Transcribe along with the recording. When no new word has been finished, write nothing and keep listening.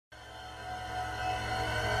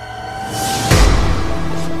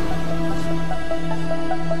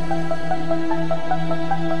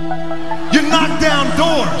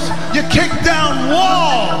You kick down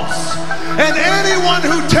walls. And anyone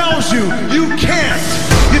who tells you you can't,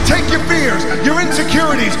 you take your fears, your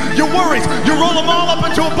insecurities, your worries, you roll them all up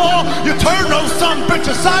into a ball, you turn those son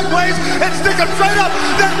bitches sideways and stick them straight up,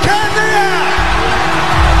 then candy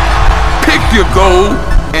ass! Pick your goal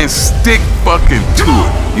and stick fucking to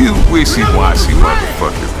it. You wishy-washy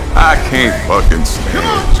motherfuckers. I can't fucking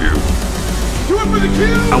stand you.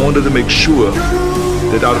 I wanted to make sure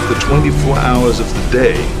that out of the 24 hours of the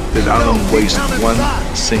day, that I don't waste one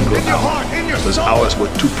single hour. Those hours were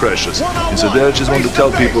too precious. And so there I just want to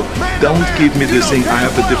tell people, don't give me this thing, I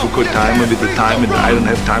have a difficult time with the time and I don't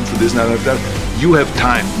have time for this and I don't have that. You have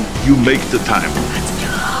time. You make the time.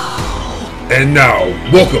 And now,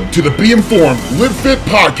 welcome to the Be Informed, Live Fit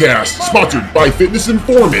podcast, sponsored by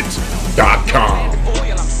FitnessInformant.com.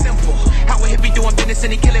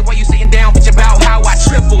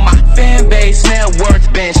 My fan base, net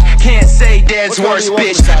worth bench. Can't say there's worse,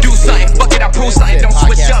 bitch. Do something, fuck it, I prove something. Don't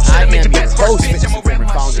switch up. I am your host,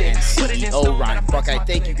 founder and CEO Ryan Buckeye.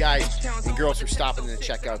 Thank you guys and girls for stopping in to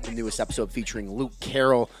check out the newest episode featuring Luke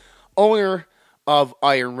Carroll, owner of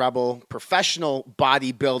Iron Rebel, professional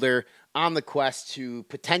bodybuilder on the quest to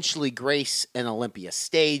potentially grace an Olympia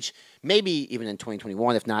stage. Maybe even in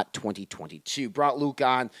 2021, if not 2022. Brought Luke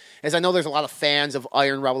on, as I know there's a lot of fans of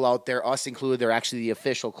Iron Rebel out there, us included. They're actually the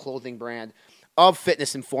official clothing brand of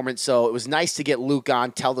Fitness Informant. So it was nice to get Luke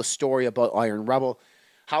on, tell the story about Iron Rebel,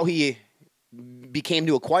 how he became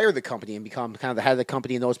to acquire the company and become kind of the head of the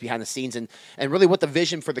company and those behind the scenes, and really what the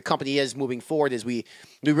vision for the company is moving forward. As we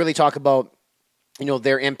really talk about, you know,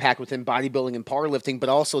 their impact within bodybuilding and powerlifting, but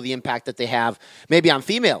also the impact that they have maybe on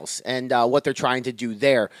females and what they're trying to do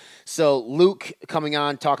there. So Luke coming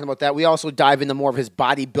on, talking about that. We also dive into more of his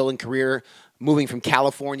bodybuilding career, moving from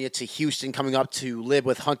California to Houston, coming up to live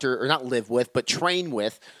with Hunter, or not live with, but train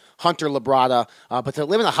with Hunter Labrada, but to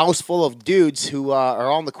live in a house full of dudes who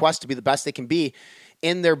are all on the quest to be the best they can be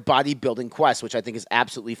in their bodybuilding quest, which I think is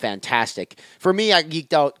absolutely fantastic. For me, I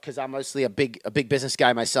geeked out because I'm obviously a big business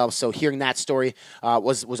guy myself, so hearing that story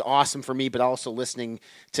was awesome for me, but also listening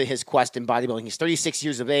to his quest in bodybuilding. He's 36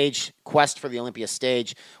 years of age, quest for the Olympia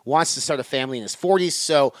stage, wants to start a family in his 40s,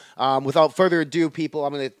 so without further ado, people,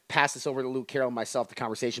 I'm going to pass this over to Luke Carroll and myself, the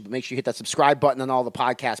conversation, but make sure you hit that subscribe button on all the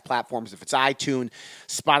podcast platforms. If it's iTunes,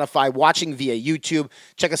 Spotify, watching via YouTube,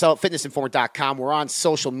 check us out, fitnessinformant.com. We're on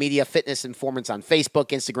social media, Fitness Informants on Facebook,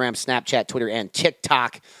 Instagram, Snapchat, Twitter, and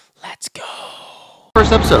TikTok. Let's go.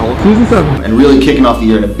 First episode, Season 7. And really kicking off the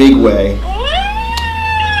year in a big way.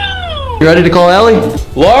 You ready to call Ellie?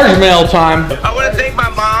 Large mail time. I want to thank my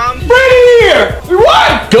mom. Right here. We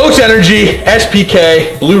won. Ghost Energy,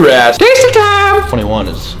 SPK, Blue Raz. Tasty time. 21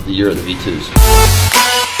 is the year of the V2s.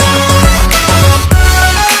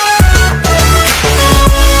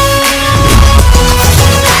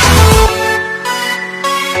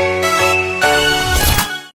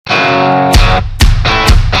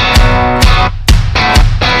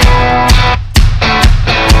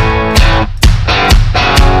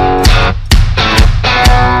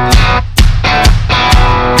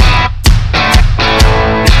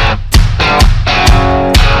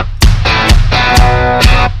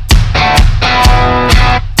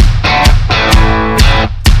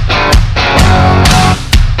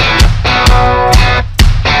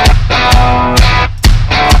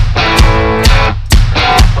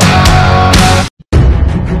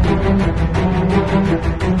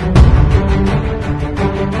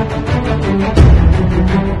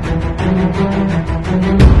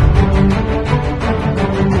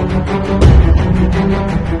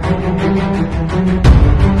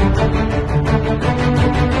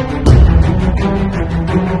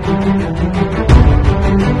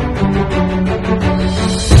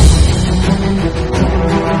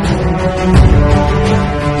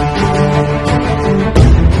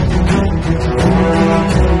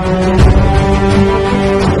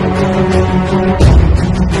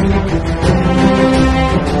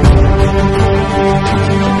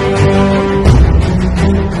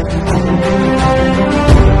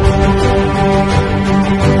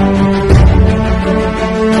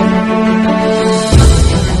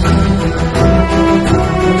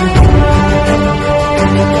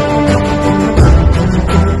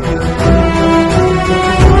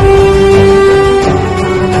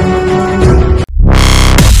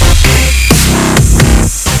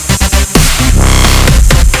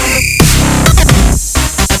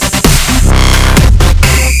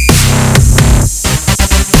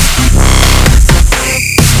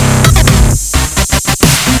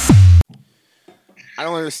 I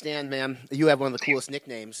don't understand, man. You have one of the coolest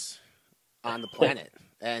nicknames on the planet.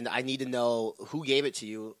 and I need to know who gave it to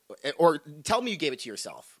you, or tell me you gave it to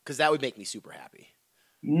yourself, because that would make me super happy.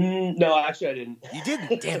 No, actually, I didn't. You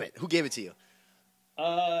didn't? Damn it! Who gave it to you?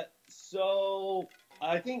 So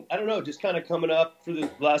I think, I don't know, just kind of coming up for the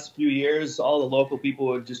last few years, all the local people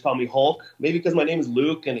would just call me Hulk. Maybe because my name is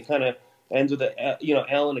Luke and it kind of ends with a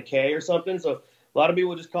L and a K or something. So a lot of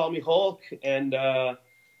people just call me Hulk. And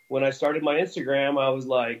when I started my Instagram, I was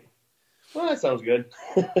like, well, that sounds good.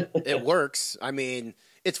 It works. I mean,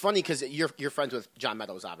 it's funny because you're friends with John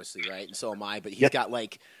Meadows, obviously, right? And so am I. But he's got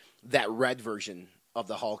like that red version of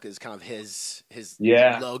the Hulk is kind of his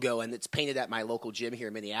logo, and it's painted at my local gym here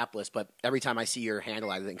in Minneapolis. But every time I see your handle,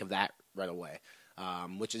 I think of that right away,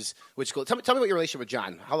 which is cool. Tell me about your relationship with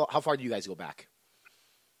John. How far do you guys go back?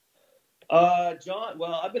 John,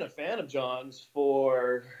 well, I've been a fan of John's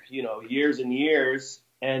for years and years,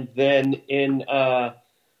 and then in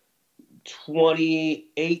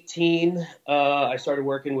 2018, I started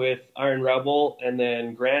working with Iron Rebel and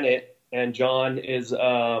then Granite, and John is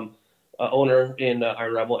owner in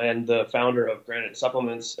Iron Rebel and the founder of Granite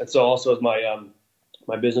Supplements, and so also is my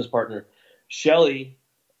my business partner, Shelly.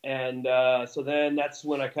 And so then that's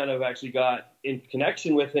when I kind of actually got in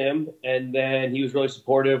connection with him, and then he was really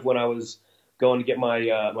supportive when I was going to get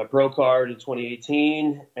my my pro card in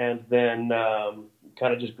 2018, and then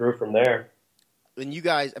kind of just grew from there. And you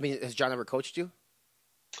guys, I mean, has John ever coached you?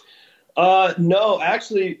 No,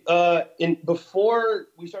 actually, before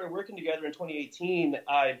we started working together in 2018,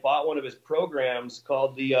 I bought one of his programs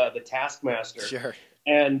called the Taskmaster. Sure.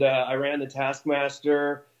 And I ran the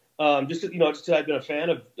Taskmaster just because I'd been a fan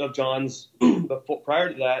of John's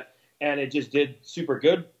prior to that, and it just did super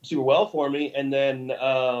well for me. And then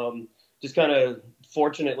just kind of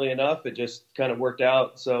fortunately enough, it just kind of worked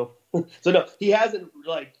out. So no, he hasn't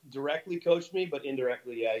like directly coached me, but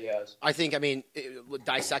indirectly, yeah, he has. I think,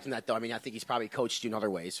 dissecting that though, I think he's probably coached you in other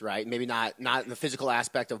ways, right? Maybe not in the physical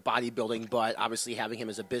aspect of bodybuilding, but obviously having him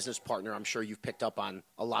as a business partner, I'm sure you've picked up on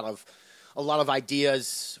a lot of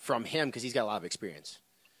ideas from him because he's got a lot of experience.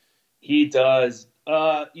 He does.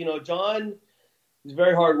 John is a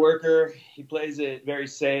very hard worker. He plays it very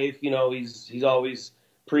safe. He's always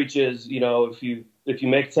preaches, if you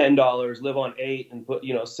make $10, live on $8 and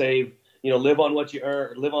save, live on what you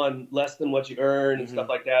earn, live on less than what you earn and stuff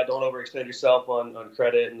like that. Don't overextend yourself on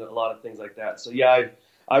credit and a lot of things like that. So yeah,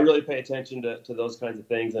 I really pay attention to those kinds of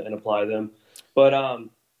things and apply them. But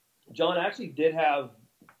John actually did have,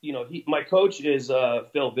 my coach is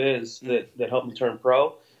Phil Biz that helped me turn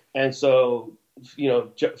pro. And so,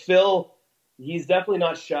 Phil, he's definitely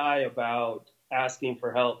not shy about asking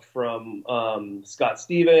for help from Scott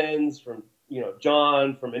Stevens, from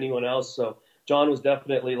John, from anyone else. So John was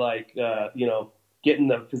definitely like, getting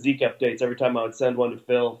the physique updates every time I would send one to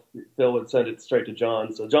Phil. Phil would send it straight to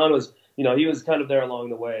John. So John was, he was kind of there along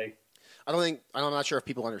the way. I'm not sure if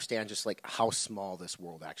people understand just like how small this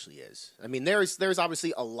world actually is. I mean, there's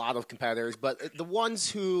obviously a lot of competitors, but the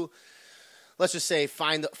ones who, let's just say,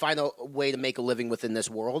 find a way to make a living within this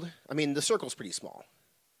world, the circle's pretty small.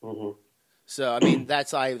 Mm-hmm. So,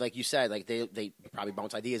 that's like you said, like they probably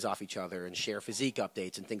bounce ideas off each other and share physique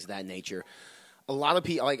updates and things of that nature. A lot of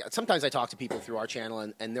people, like sometimes I talk to people through our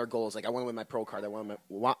channel and their goal is like, I want to win my pro card. I want to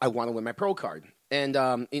win my pro card. And,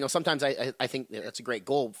 sometimes I think that's a great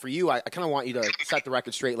goal for you. I kind of want you to set the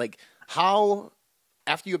record straight. Like how,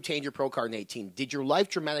 after you obtained your pro card in 2018, did your life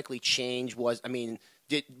dramatically change?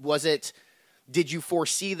 Did you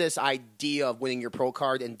foresee this idea of winning your pro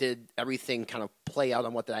card, and did everything kind of play out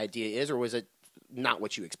on what the idea is, or was it not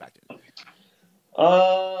what you expected?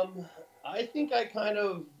 I think I kind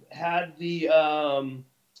of had the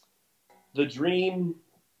dream,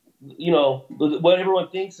 what everyone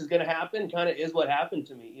thinks is going to happen kind of is what happened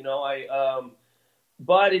to me.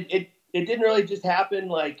 But it didn't really just happen.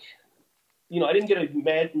 Like, I didn't get a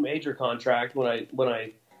major contract when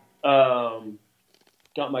I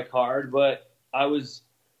got my card, but I was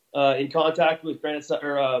in contact with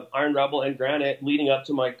Iron Rebel and Granite leading up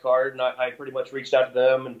to my card, and I pretty much reached out to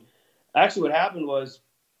them. And actually what happened was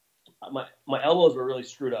my elbows were really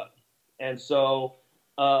screwed up. And so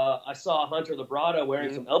I saw Hunter Labrada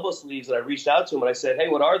wearing some elbow sleeves, and I reached out to him, and I said, hey,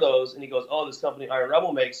 what are those? And he goes, oh, this company Iron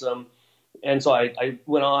Rebel makes them. And so I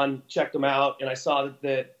went on, checked them out, and I saw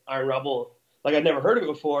that Iron Rebel, like I'd never heard of it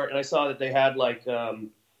before, and I saw that they had like,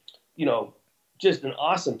 just an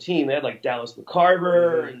awesome team. They had like Dallas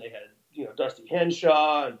McCarver, and they had, Dusty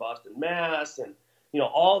Henshaw and Boston Mass, and,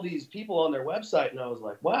 all these people on their website. And I was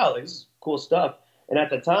like, wow, like, this is cool stuff. And at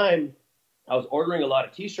the time I was ordering a lot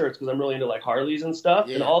of t-shirts because I'm really into like Harleys and stuff.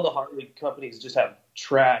 Yeah. And all the Harley companies just have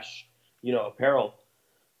trash, apparel.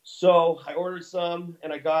 So I ordered some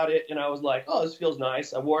and I got it and I was like, oh, this feels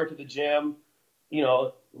nice. I wore it to the gym, you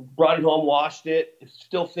know, brought it home, washed it. It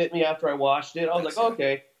still fit me after I washed it. I was like,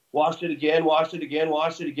 okay, washed it again.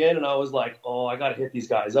 And I was like, oh, I got to hit these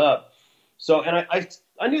guys up. So, and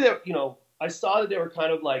I knew that, you know, I saw that they were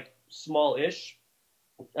kind of like small-ish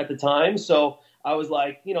at the time. So I was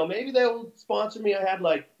like, you know, maybe they'll sponsor me. I had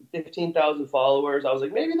like 15,000 followers. I was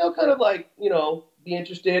like, maybe they'll kind of like, you know, be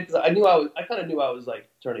interested, because I kind of knew I was like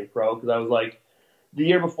turning pro, because I was like, the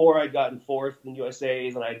year before I'd gotten 4th in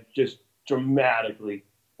USA's and I just dramatically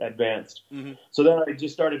advanced. Mm-hmm. So then I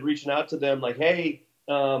just started reaching out to them like, hey,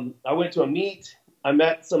 I went to a meet, I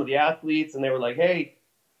met some of the athletes and they were like, hey,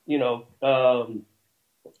 you know,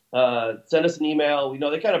 send us an email. You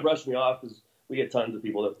know, they kind of brushed me off because we get tons of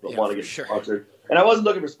people that want to get sponsored. And I wasn't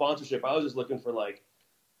looking for sponsorship. I was just looking for like,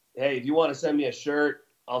 hey, if you want to send me a shirt,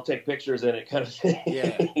 I'll take pictures in it, kind of thing.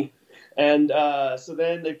 Yeah. And so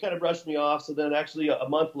then they kind of brushed me off. So then actually a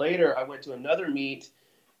month later, I went to another meet,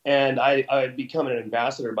 and I had become an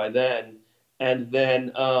ambassador by then. And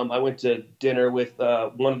then I went to dinner with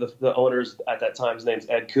one of the owners at that time. His name's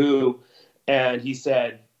Ed Koo. And he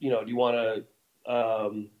said, you know, do you want to,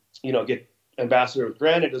 you know, get ambassador with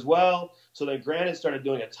Granite as well? So then Granite started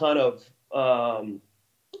doing a ton of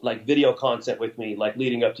like video content with me, like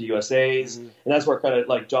leading up to USA's. Mm-hmm. And that's where kind of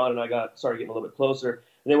like John and I started getting a little bit closer.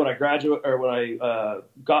 And then when I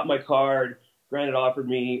got my card, Granite offered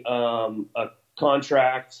me a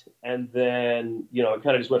contract, and then, you know, it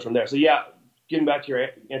kind of just went from there. So yeah, getting back to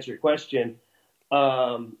answer your question,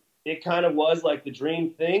 it kind of was like the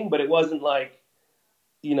dream thing, but it wasn't like,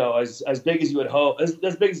 you know, as big as you would hope, as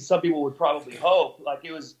big as some people would probably hope. Like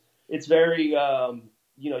it's very,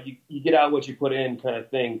 you know, you get out what you put in kind of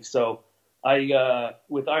thing. So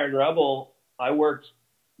with Iron Rebel, I worked,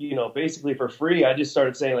 you know, basically for free. I just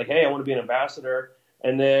started saying like, hey, I want to be an ambassador.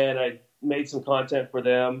 And then I made some content for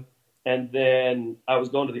them. And then I was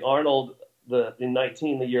going to the Arnold in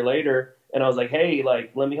 19, the year later. And I was like, hey,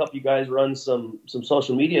 like, let me help you guys run some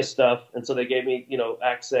social media stuff. And so they gave me, you know,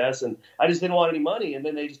 access, and I just didn't want any money. And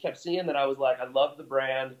then they just kept seeing that I was like, I love the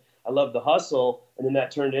brand, I love the hustle. And then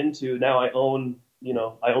that turned into, now I own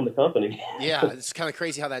the company. Yeah, it's kind of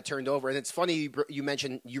crazy how that turned over. And it's funny you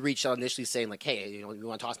mentioned you reached out initially saying like, hey, you know, you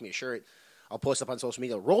want to toss me a shirt, I'll post up on social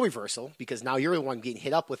media. Role reversal, because now you're the one getting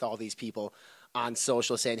hit up with all these people on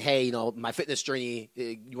social saying, hey, you know, my fitness journey,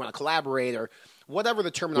 you want to collaborate, or whatever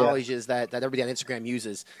the terminology is that everybody on Instagram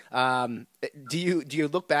uses. Do you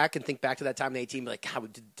look back and think back to that time in 18, like, how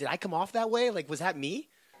did I come off that way? Like, was that me?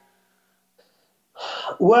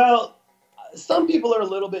 Well, some people are a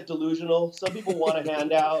little bit delusional. Some people want a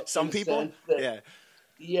handout. Some people? That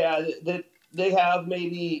they have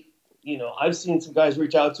maybe, you know, I've seen some guys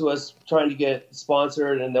reach out to us trying to get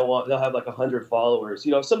sponsored, and they'll have like 100 followers.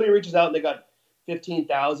 You know, if somebody reaches out and they got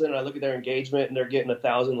 15,000, and I look at their engagement and they're getting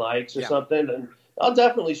 1,000 likes or something, and I'll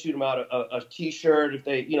definitely shoot them out a T-shirt if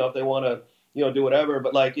they want to, you know, do whatever.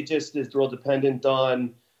 But like, it just is real dependent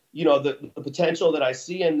on, you know, the potential that I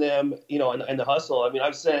see in them, you know, and the hustle. I mean,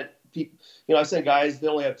 I've sent people, you know, I've sent guys that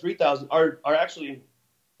only have 3,000. Our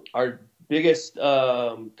biggest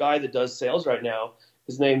guy that does sales right now,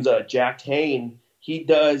 his name's Jack Hain. He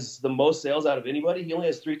does the most sales out of anybody. He only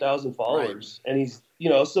has 3,000 followers, right. And he's, you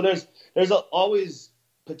know, so there's always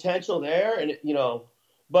potential there, and you know,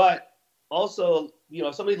 but also, you know,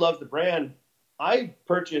 if somebody loves the brand, I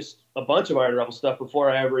purchased a bunch of Iron Rebel stuff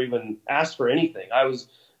before I ever even asked for anything. I was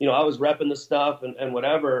repping the stuff and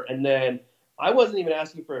whatever, and then I wasn't even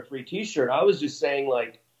asking for a free T-shirt. I was just saying,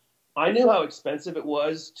 like, I knew how expensive it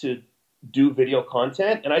was to do video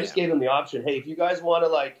content, and I just gave them the option. Hey, if you guys want to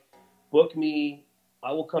like book me,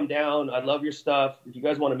 I will come down. I love your stuff. If you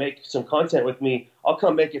guys want to make some content with me, I'll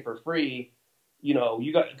come make it for free. You know,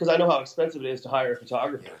 because I know how expensive it is to hire a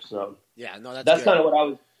photographer. So that's kind of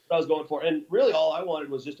what I was going for. And really, all I wanted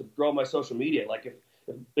was just to grow my social media. Like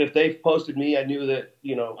if they posted me, I knew that,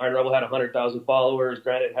 you know, Iron Rebel had 100,000 followers.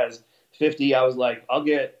 Granite has 50. I was like, I'll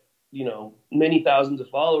get, you know, many thousands of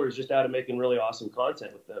followers just out of making really awesome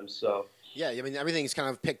content with them. So. Yeah, I mean, everything's kind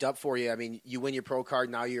of picked up for you. I mean, you win your pro card.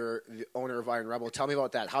 Now you're the owner of Iron Rebel. Tell me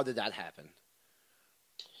about that. How did that happen?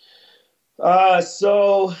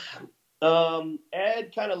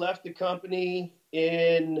 Ed kind of left the company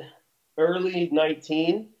in early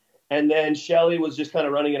 19, and then Shelly was just kind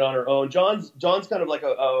of running it on her own. John's kind of like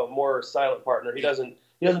a more silent partner. He doesn't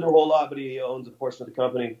do a whole lot, but he owns a portion of the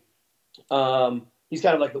company. He's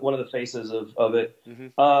kind of like one of the faces of it.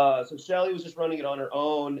 Mm-hmm. So Shelly was just running it on her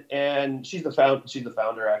own, and she's the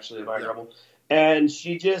founder actually of Iron Rebel, and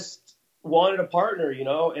she just wanted a partner, you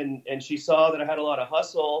know, and she saw that I had a lot of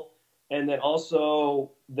hustle, and then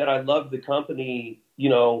also that I love the company, you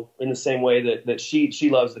know, in the same way that she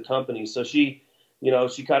loves the company. So she, you know,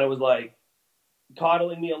 she kind of was like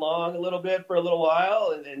coddling me along a little bit for a little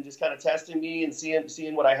while, and just kind of testing me and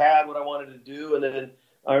seeing what I had, what I wanted to do. And then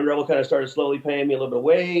Iron Rebel kind of started slowly paying me a little bit of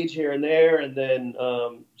wage here and there. And then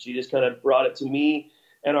she just kind of brought it to me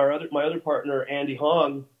and my other partner, Andy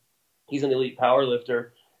Hong. He's an elite power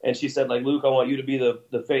lifter. And she said, like, Luke, I want you to be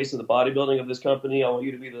the face of the bodybuilding of this company. I want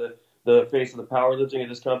you to be the face of the powerlifting of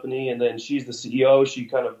this company. And then she's the CEO. She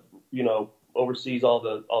kind of, you know, oversees all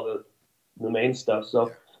the main stuff.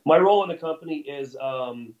 So my role in the company is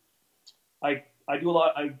I do a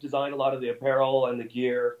lot. I design a lot of the apparel and the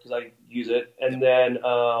gear because I use it. And then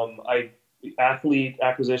I athlete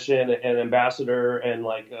acquisition and ambassador and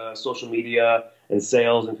like social media and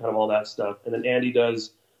sales and kind of all that stuff. And then Andy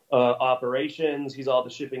does operations. He's all the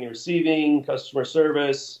shipping and receiving, customer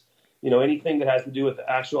service, you know, anything that has to do with the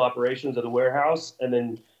actual operations of the warehouse. And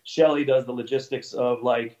then Shelly does the logistics of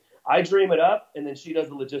like, I dream it up, and then she does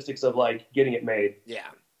the logistics of like getting it made. Yeah.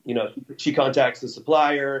 You know, she contacts the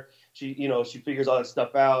supplier. She, you know, she figures all that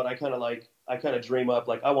stuff out. I kind of dream up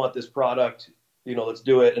like, I want this product, you know, let's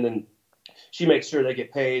do it. And then she makes sure they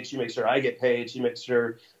get paid. She makes sure I get paid. She makes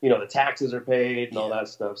sure, you know, the taxes are paid and all that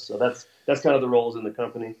stuff. So that's kind of the roles in the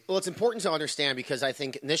company. Well, it's important to understand because I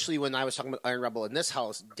think initially when I was talking about Iron Rebel in this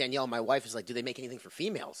house, Danielle, my wife, is like, do they make anything for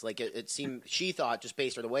females? Like it seemed, she thought just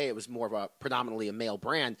based on the way it was more of a predominantly a male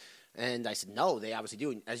brand. And I said, no, they obviously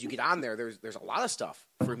do. And as you get on there, there's a lot of stuff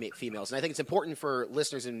for females. And I think it's important for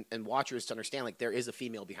listeners and watchers to understand, like, there is a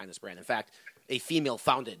female behind this brand. In fact, a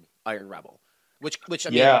female-founded Iron Rebel, which I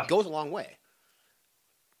mean, goes a long way.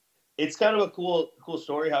 It's kind of a cool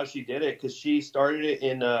story how she did it, because she started it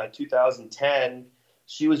in 2010.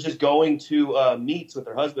 She was just going to meets with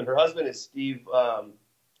her husband. Her husband is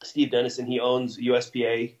Steve Dennison. He owns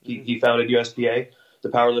USPA. He founded USPA. The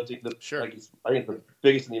powerlifting, like I think the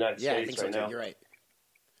biggest in the United States I think so right too. now. You're right.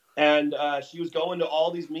 And she was going to all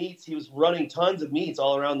these meets. He was running tons of meets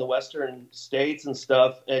all around the Western states and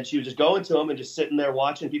stuff. And she was just going to them and just sitting there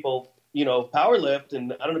watching people, you know, powerlift.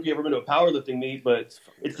 And I don't know if you've ever been to a powerlifting meet, but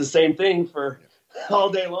it's the same thing for all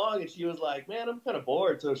day long. And she was like, man, I'm kind of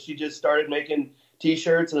bored. So she just started making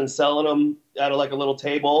T-shirts and then selling them at like a little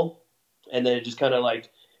table. And then it just kind of like,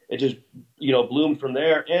 it just, you know, bloomed from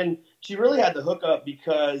there. And she really had the hookup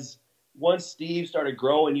because once Steve started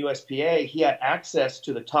growing USPA, he had access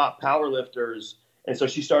to the top powerlifters. And so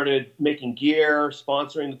she started making gear,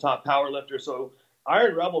 sponsoring the top powerlifters. So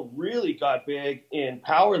Iron Rebel really got big in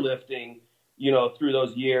powerlifting, you know, through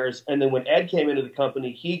those years. And then when Ed came into the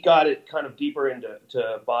company, he got it kind of deeper into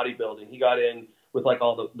bodybuilding. He got in with like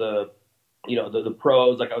all the you know, the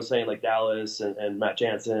pros, like I was saying, like Dallas and Matt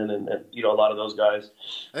Jansen and, you know, a lot of those guys.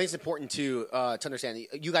 I think it's important to understand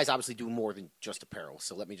you guys obviously do more than just apparel.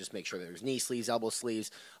 So let me just make sure that there's knee sleeves, elbow sleeves,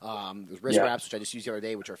 there's wrist wraps, which I just used the other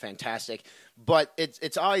day, which are fantastic. But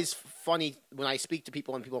it's always funny when I speak to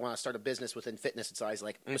people and people want to start a business within fitness. It's always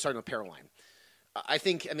like, I'm going to start an apparel line. I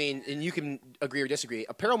think, I mean, and you can agree or disagree,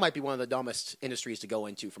 apparel might be one of the dumbest industries to go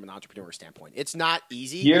into from an entrepreneur standpoint. It's not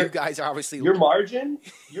easy. You guys are obviously... Your margin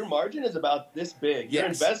is about this big. Yes. Your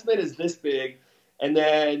investment is this big. And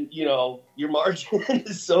then, you know, your margin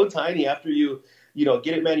is so tiny after you know,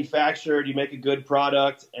 get it manufactured, you make a good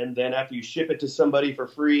product, and then after you ship it to somebody for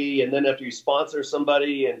free, and then after you sponsor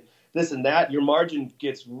somebody and this and that, your margin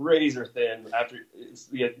gets razor thin after,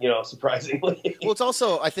 you know, surprisingly. Well, it's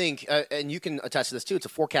also, I think, and you can attest to this too, it's a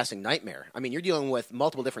forecasting nightmare. I mean, you're dealing with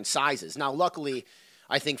multiple different sizes. Now, luckily,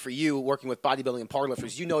 I think for you, working with bodybuilding and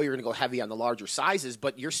powerlifters, you know you're going to go heavy on the larger sizes,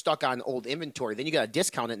 but you're stuck on old inventory. Then you got to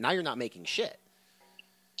discount it. Now you're not making shit.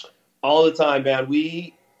 All the time, man.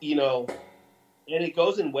 We, you know, and it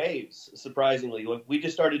goes in waves, surprisingly. We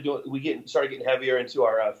just started getting heavier into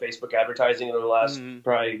our Facebook advertising over the last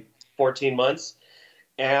probably 14 months.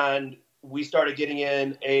 And we started getting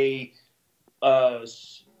in a,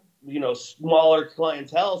 you know, smaller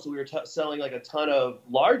clientele. So we were selling like a ton of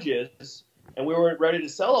larges, and we weren't ready to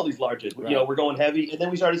sell all these larges. Right. You know, we're going heavy. And then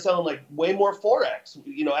we started selling like way more 4X,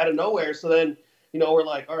 you know, out of nowhere. So then, you know, we're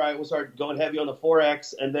like, all right, we'll start going heavy on the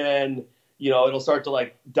 4X, and then, you know, it'll start to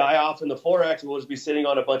like die off in the 4X, and we'll just be sitting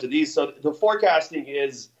on a bunch of these. So the forecasting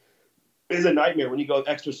is a nightmare when you go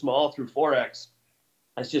extra small through 4X.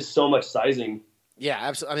 It's just so much sizing. Yeah,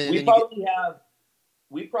 absolutely. I mean,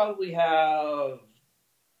 we probably have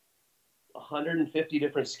 150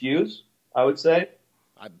 different SKUs, I would say.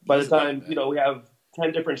 By the time, you know, we have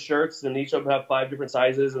 10 different shirts, and each of them have 5 different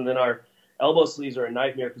sizes, and then our elbow sleeves are a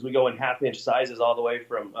nightmare because we go in half-inch sizes all the way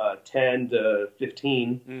from 10 to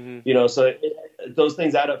 15. You know, so those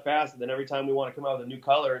things add up fast. And then every time we want to come out with a new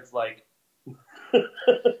color, it's like.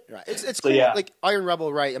 Right. It's So, cool. yeah. Like Iron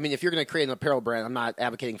Rebel, right? I mean, if you're going to create an apparel brand, I'm not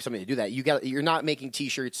advocating for somebody to do that. You're not making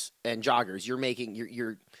T-shirts and joggers. You're making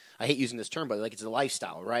you're. I hate using this term, but like it's a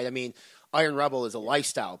lifestyle, right? I mean, Iron Rebel is a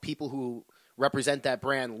lifestyle. People who represent that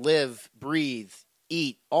brand live, breathe,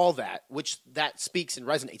 eat, all that, which that speaks and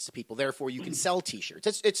resonates to people. Therefore, you can sell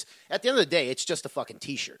T-shirts. It's at the end of the day, it's just a fucking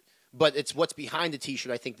T-shirt. But it's what's behind the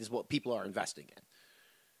T-shirt, I think, is what people are investing in.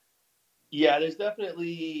 Yeah, there's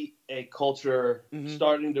definitely a culture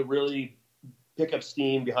starting to really pick up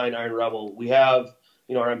steam behind Iron Rebel. We have,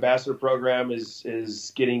 you know, our ambassador program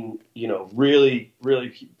is getting, you know, really,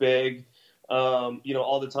 really big. You know,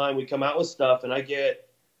 all the time we come out with stuff and I get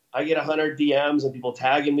 100 DMs and people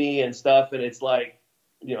tagging me and stuff. And it's like,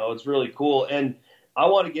 you know, it's really cool. And I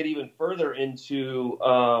want to get even further into,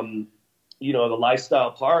 you know, the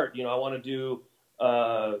lifestyle part. You know, I want to do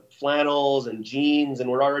flannels and jeans,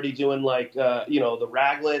 and we're already doing like you know, the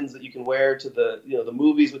raglans that you can wear to the, you know, the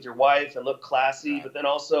movies with your wife and look classy. But then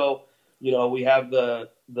also, you know, we have the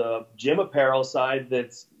gym apparel side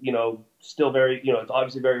that's, you know, still very, you know, it's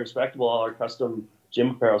obviously very respectable, all our custom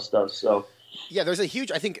gym apparel stuff. So yeah, there's a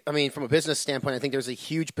huge, I think, I mean, from a business standpoint, I think there's a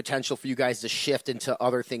huge potential for you guys to shift into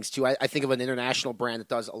other things too. I think of an international brand that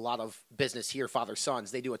does a lot of business here, Father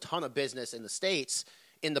Sons. They do a ton of business in the States.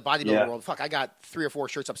 In the bodybuilding world, fuck, I got 3 or 4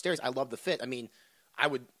 shirts upstairs. I love the fit. I mean, I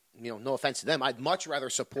would, you know, no offense to them, I'd much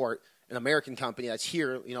rather support an American company that's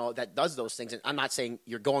here, you know, that does those things. And I'm not saying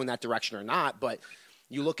you're going that direction or not, but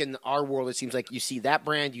you look in our world, it seems like you see that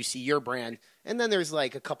brand, you see your brand, and then there's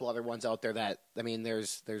like a couple other ones out there that, I mean,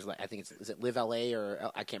 there's like, I think is it Live LA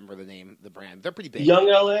or I can't remember the name of the brand. They're pretty big. Young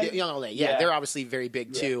LA? Young LA, yeah. They're obviously very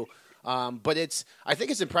big too. But I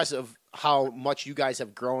think it's impressive how much you guys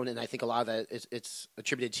have grown, and I think a lot of that it's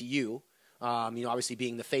attributed to you. You know, obviously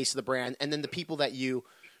being the face of the brand, and then the people that you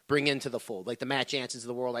bring into the fold, like the Matt Jansons of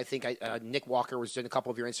the world. I think Nick Walker was doing a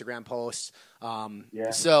couple of your Instagram posts.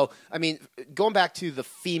 So, I mean, going back to the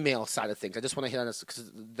female side of things, I just want to hit on this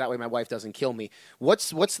because that way my wife doesn't kill me. What's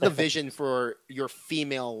the vision for your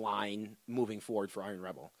female line moving forward for Iron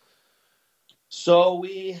Rebel? So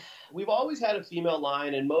we've always had a female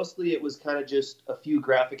line, and mostly it was kind of just a few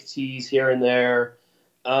graphic tees here and there.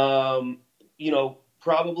 You know,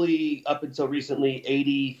 probably up until recently,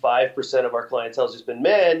 85% of our clientele has just been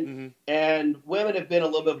men, and women have been a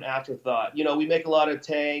little bit of an afterthought. You know, we make a lot of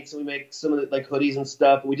tanks, and we make some of the like hoodies and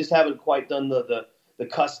stuff, but we just haven't quite done the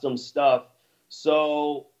custom stuff.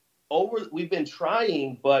 So we've been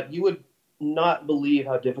trying, but you would not believe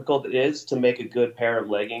how difficult it is to make a good pair of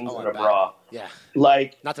leggings and a bra. Yeah.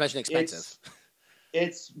 Like, not to mention expensive.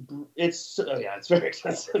 It's very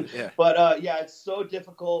expensive. Yeah. But yeah, it's so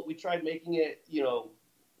difficult. We tried making it, you know,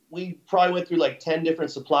 we probably went through like 10 different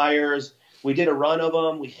suppliers. We did a run of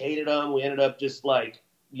them. We hated them. We ended up just like,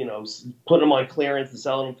 you know, putting them on clearance and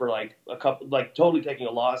selling them for like a couple, like totally taking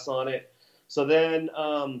a loss on it. So then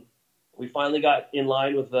we finally got in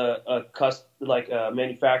line with a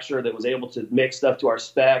manufacturer that was able to make stuff to our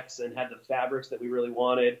specs and had the fabrics that we really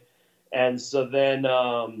wanted. And so then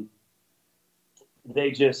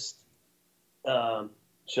they just shit,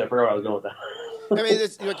 I forgot where I was going with that. I mean,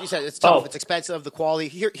 it's, like you said, it's tough. It's expensive. The quality.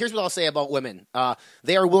 Here's what I'll say about women.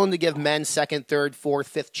 They are willing to give men second, third, fourth,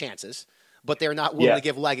 fifth chances, but they're not willing to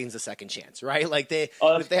give leggings a second chance, right? Like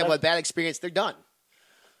if they have a bad experience, they're done.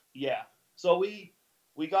 Yeah. So we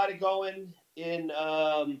got it going in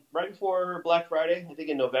right before Black Friday. I think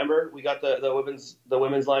in November we got the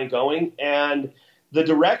women's line going, and the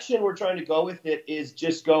direction we're trying to go with it is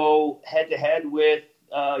just go head to head with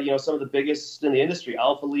you know, some of the biggest in the industry,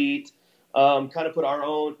 Alpha Elite. Kind of put our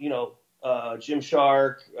own, you know,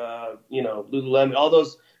 Gymshark, you know, Lululemon, all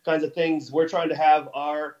those kinds of things. We're trying to have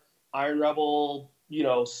our Iron Rebel, you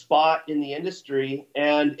know, spot in the industry,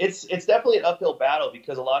 and it's definitely an uphill battle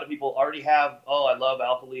because a lot of people already have, oh, I love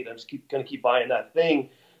Alpha Elite, I'm just going to keep buying that thing.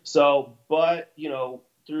 So, but you know,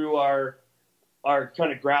 through our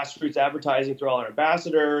kind of grassroots advertising through all our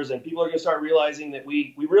ambassadors, and people are going to start realizing that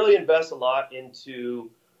we really invest a lot into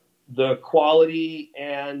the quality,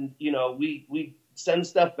 and you know, we send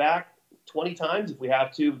stuff back 20 times if we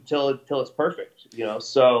have to till it's perfect, you know.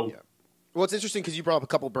 So yeah. Well, it's interesting because you brought up a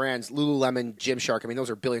couple brands, Lululemon, Gymshark. I mean, those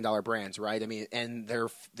are billion-dollar brands, right? I mean, and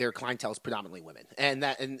their clientele is predominantly women,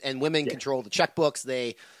 and women control the checkbooks.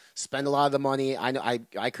 They spend a lot of the money. I know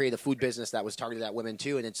I created a food business that was targeted at women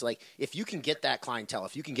too, and it's like if you can get that clientele,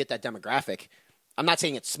 if you can get that demographic, I'm not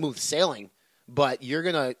saying it's smooth sailing, but you're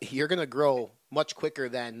gonna grow much quicker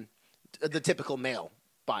than the typical male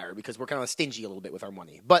inspire because we're kind of stingy a little bit with our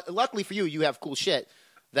money. But luckily for you, you have cool shit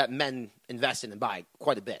that men invest in and buy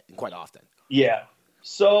quite a bit and quite often. Yeah.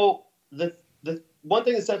 So the one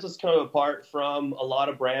thing that sets us kind of apart from a lot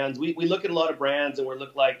of brands, we look at a lot of brands and we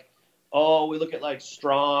look at like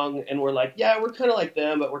Strong and we're like, yeah, we're kind of like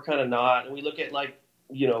them, but we're kind of not. And we look at like,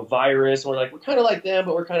 Virus and we're like, we're kind of like them,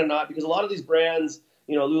 but we're kind of not, because a lot of these brands,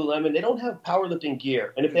 Lululemon, they don't have powerlifting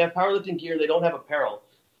gear. And if they have powerlifting gear, they don't have apparel.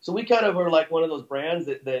 So we kind of are like one of those brands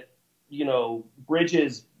that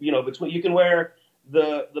bridges, between, you can wear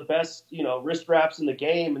the best, wrist wraps in the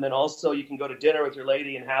game. And then also you can go to dinner with your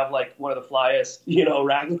lady and have like one of the flyest,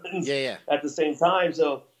 Raglans at the same time.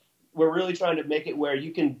 So we're really trying to make it where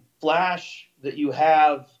you can flash that you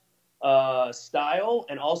have style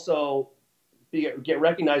and also get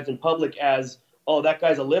recognized in public as, oh, that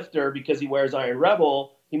guy's a lifter because he wears Iron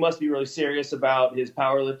Rebel. He must be really serious about his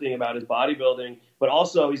powerlifting, about his bodybuilding, but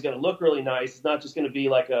also he's going to look really nice. It's not just going to be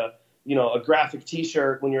like a graphic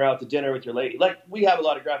T-shirt when you're out to dinner with your lady. Like, we have a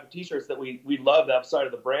lot of graphic T-shirts that we love that side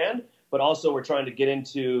of the brand, but also we're trying to get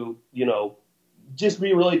into, just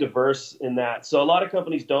be really diverse in that. So a lot of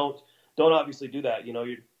companies don't obviously do that.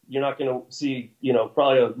 You're not going to see,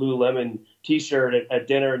 probably a Lululemon T-shirt at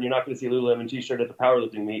dinner, and you're not going to see a Lululemon T-shirt at the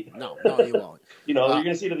powerlifting meet. No, you won't. You're going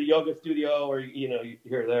to see it at the yoga studio or,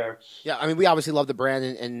 here or there. Yeah, I mean, we obviously love the brand,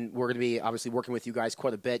 and we're going to be obviously working with you guys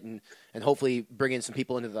quite a bit and hopefully bring in some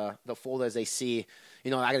people into the fold as they see, I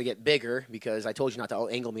got to get bigger because I told you not to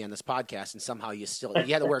angle me on this podcast, and somehow you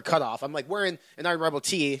had to wear a cutoff. I'm like wearing an Iron Rebel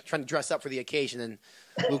tee, trying to dress up for the occasion, and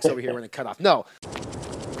Luke's over here wearing a cutoff. No.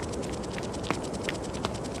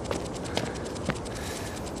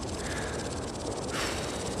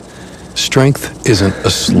 Strength isn't a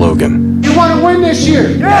slogan. You want to win this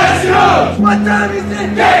year? Yes, no! What time is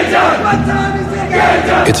it? Game time! What time is it? Game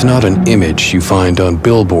time! It's not an image you find on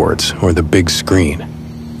billboards or the big screen.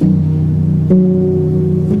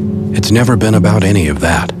 It's never been about any of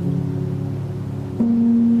that.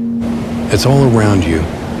 It's all around you,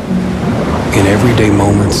 in everyday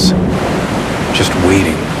moments, just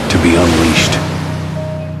waiting to be unleashed.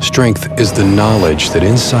 Strength is the knowledge that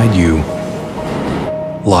inside you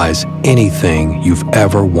lies anything you've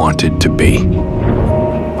ever wanted to be.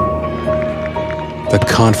 The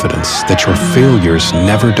confidence that your failures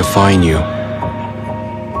never define you.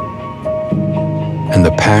 And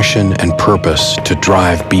the passion and purpose to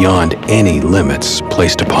drive beyond any limits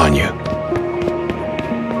placed upon you.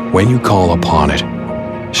 When you call upon it,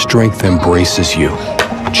 strength embraces you,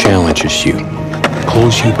 challenges you,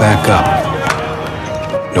 pulls you back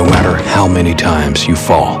up, no matter how many times you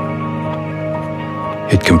fall.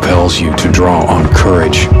 It compels you to draw on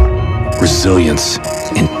courage, resilience,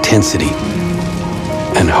 intensity,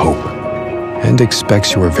 and hope, and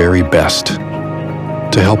expects your very best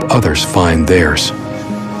to help others find theirs.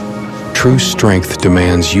 True strength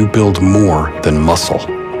demands you build more than muscle,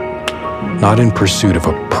 not in pursuit of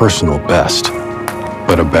a personal best,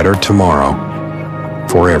 but a better tomorrow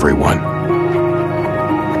for everyone.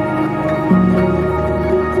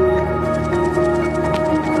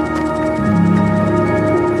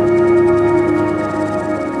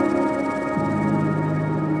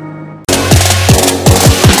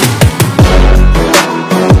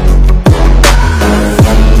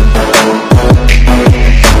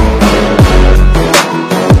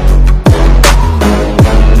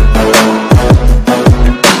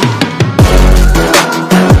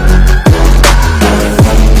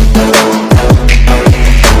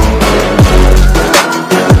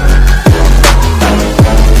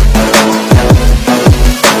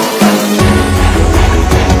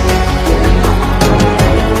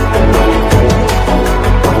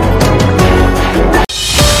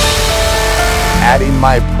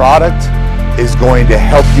 My product is going to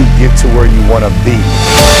help you get to where you want to be.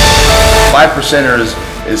 5%ers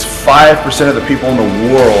is 5% of the people in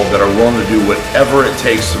the world that are willing to do whatever it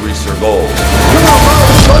takes to reach their goals.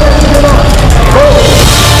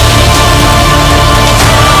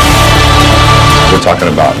 We're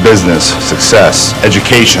talking about business, success,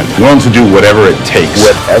 education, willing to do whatever it takes.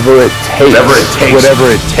 Whatever it takes. Whatever it takes. Whatever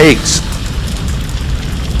it takes.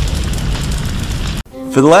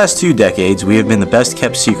 For the last 2 decades, we have been the best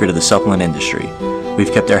kept secret of the supplement industry.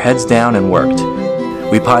 We've kept our heads down and worked.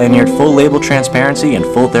 We pioneered full label transparency and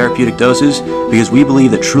full therapeutic doses because we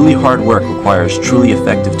believe that truly hard work requires truly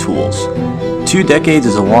effective tools. 2 decades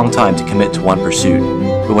is a long time to commit to one pursuit,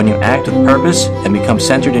 but when you act with purpose and become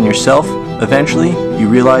centered in yourself, eventually you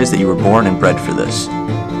realize that you were born and bred for this.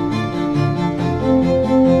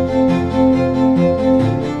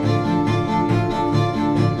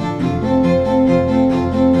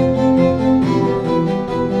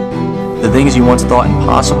 The things you once thought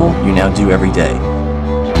impossible, you now do every day.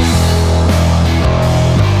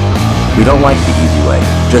 We don't like the easy way,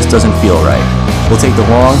 it just doesn't feel right. We'll take the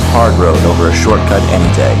long, hard road over a shortcut any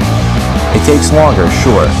day. It takes longer,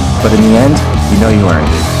 sure, but in the end, you know you earned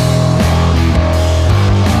it.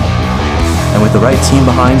 And with the right team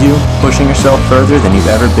behind you, pushing yourself further than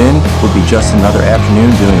you've ever been would be just another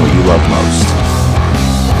afternoon doing what you love most.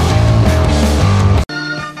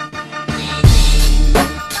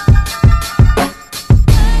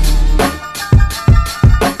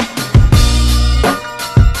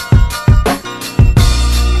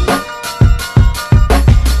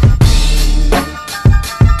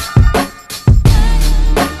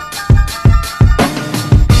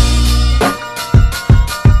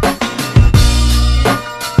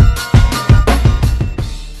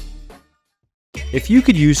 If you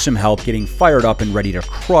could use some help getting fired up and ready to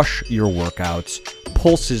crush your workouts,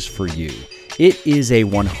 Pulse is for you. It is a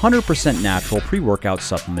 100% natural pre-workout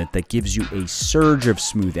supplement that gives you a surge of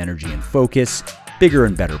smooth energy and focus, bigger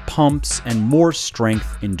and better pumps, and more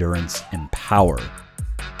strength, endurance, and power.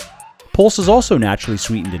 Pulse is also naturally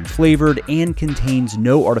sweetened and flavored and contains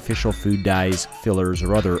no artificial food dyes, fillers,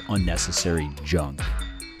 or other unnecessary junk.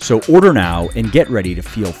 So order now and get ready to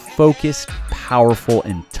feel focused, powerful,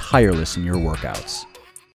 and tireless in your workouts.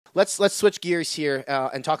 Let's switch gears here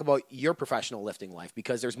and talk about your professional lifting life,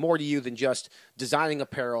 because there's more to you than just designing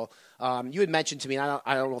apparel. You had mentioned to me, and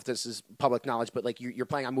I don't know if this is public knowledge, but like you're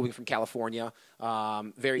planning on moving from California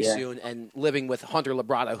very soon and living with Hunter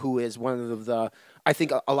Labrada, who is one of the I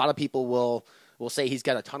think a lot of people will say he's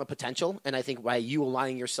got a ton of potential, and I think by you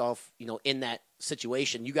aligning yourself, in that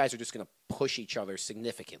situation, you guys are just going to push each other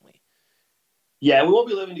significantly. Yeah, we won't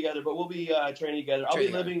be living together, but we'll be training together. I'll be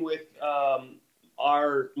living with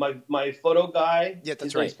my photo guy. Yeah,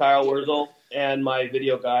 that's right. Kyle Wurzel, and my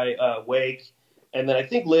video guy Wake, and then I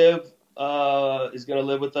think Liv is going to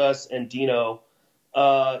live with us, and Dino.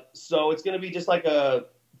 So it's going to be just like a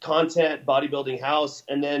content bodybuilding house,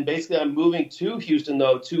 and then basically I'm moving to Houston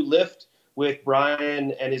though to lift with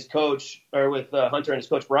Brian and his coach, or with Hunter and his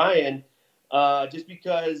coach Brian, just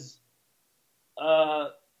because,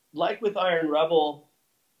 like with Iron Rebel,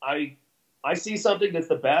 I see something that's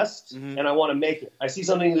the best, and I want to make it. I see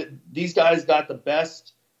something that these guys got the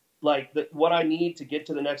best, like what I need to get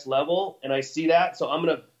to the next level, and I see that, so I'm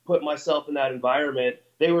gonna put myself in that environment.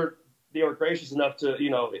 They were gracious enough to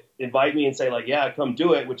invite me and say like, yeah, come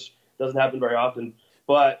do it, which doesn't happen very often.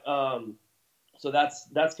 But so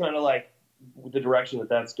that's kind of like the direction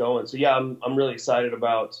that's going. So yeah, I'm really excited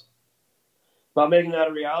about making that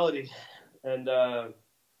a reality. And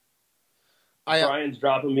Brian's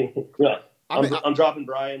dropping me. I'm dropping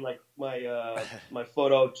Brian like my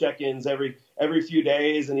photo check-ins every few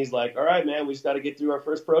days, and he's like, "All right, man, we just got to get through our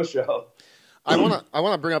first pro show." I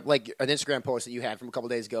wanna bring up like an Instagram post that you had from a couple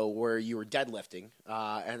days ago where you were deadlifting,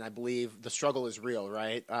 and I believe the struggle is real,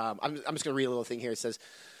 right? I'm just gonna read a little thing here. It says,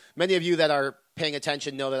 "Many of you that are paying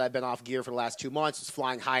attention know that I've been off gear for the last 2 months, was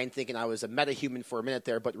flying high and thinking I was a metahuman for a minute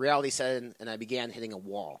there, but reality set in and I began hitting a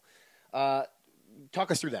wall."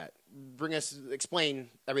 Talk us through that. Explain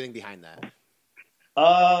everything behind that.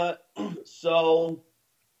 So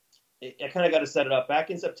I kind of got to set it up. Back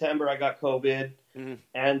in September, I got COVID.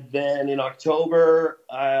 And then in October,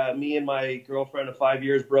 me and my girlfriend of 5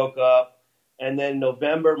 years broke up. And then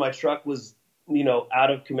November, my truck was,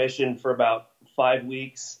 out of commission for about 5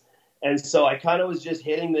 weeks. And so I kind of was just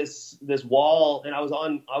hitting this wall, and I was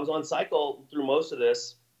on cycle through most of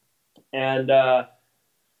this. And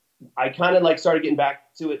I kind of like started getting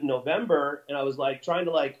back to it in November, and I was like trying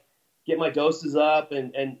to like get my doses up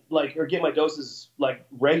and get my doses like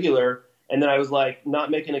regular. And then I was like not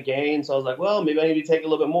making a gain. So I was like, well, maybe I need to take a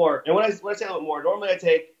little bit more. And when I say a little bit more, normally I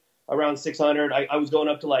take around 600. I was going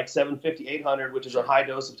up to like 750, 800, which is a high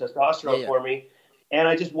dose of testosterone for me. And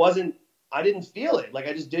I just I didn't feel it. Like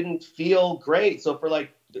I just didn't feel great. So for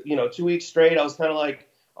like, 2 weeks straight, I was kind of like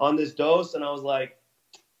on this dose, and I was like,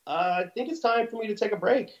 I think it's time for me to take a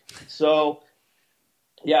break. So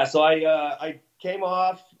yeah, so I came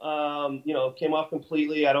off, came off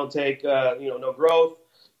completely. I don't take, no growth,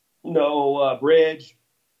 no bridge,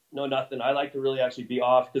 no nothing. I like to really actually be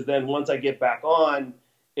off, because then once I get back on,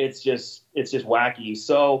 it's just wacky.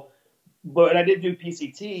 So, but I did do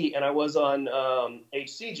PCT, and I was on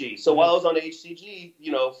HCG. So while I was on HCG,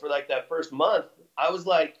 for like that first month, I was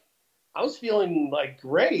feeling like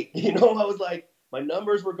great. I was like, my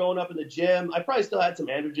numbers were going up in the gym. I probably still had some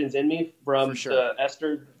androgens in me from the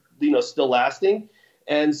ester, still lasting.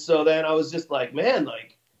 And so then I was just like, man,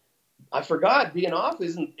 like I forgot being off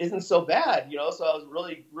isn't so bad, So I was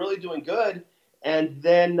really, really doing good. And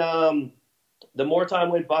then the more time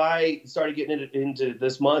went by, started getting into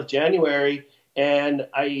this month, January, and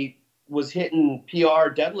I was hitting PR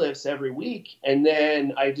deadlifts every week, and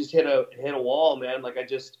then I just hit a wall, man. Like I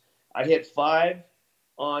hit 5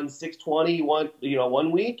 on 620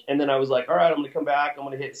 one week, and then I was like, all right, I'm gonna come back. I'm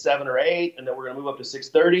gonna hit 7 or 8, and then we're gonna move up to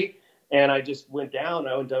 630. And I just went down.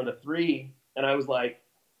 I went down to 3, and I was like,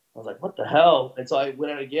 what the hell? And so I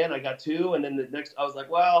went out again. I got 2, and then the next, I was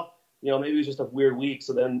like, well, maybe it was just a weird week.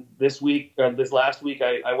 So then this last week,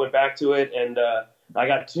 I went back to it, and I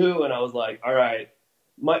got 2, and I was like, all right.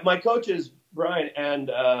 My coaches, Brian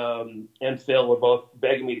and Phil, were both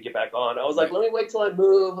begging me to get back on. I was like, let me wait till I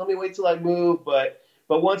move. But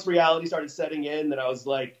once reality started setting in, that I was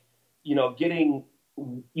like, getting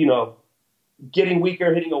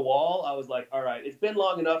weaker, hitting a wall, I was like, all right, it's been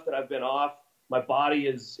long enough that I've been off. My body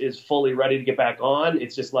is fully ready to get back on.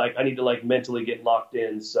 It's just like I need to like mentally get locked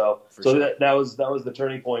in. So sure. that was the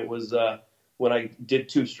turning point, was when I did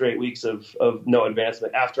 2 straight weeks of no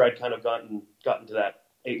advancement after I'd kind of gotten to that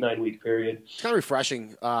 8-9 week period. It's kind of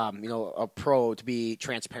refreshing, a pro to be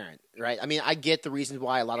transparent, right? I mean, I get the reasons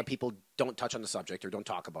why a lot of people don't touch on the subject or don't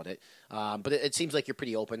talk about it, but it seems like you're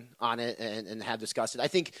pretty open on it and have discussed it. I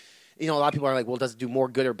think, a lot of people are like, well, does it do more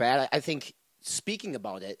good or bad? I think speaking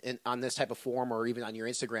about it on this type of forum or even on your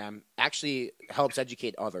Instagram actually helps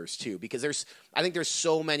educate others too, because I think there's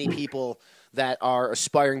so many people that are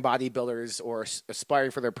aspiring bodybuilders or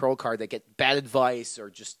aspiring for their pro card that get bad advice or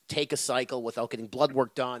just take a cycle without getting blood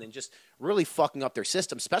work done and just really fucking up their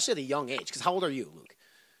system, especially at a young age. Because how old are you, Luke?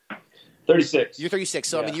 36. You're 36.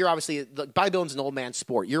 So, yeah. I mean, you're obviously, bodybuilding's an old man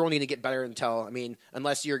sport. You're only going to get better until,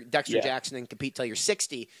 unless you're Dexter Jackson and compete till you're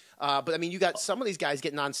 60. But, I mean, you got some of these guys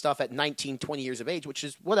getting on stuff at 19, 20 years of age, which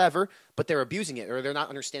is whatever, but they're abusing it or they're not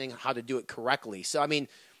understanding how to do it correctly. So, I mean,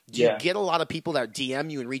 do you get a lot of people that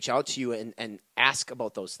DM you and reach out to you and ask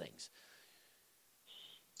about those things?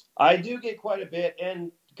 I do get quite a bit.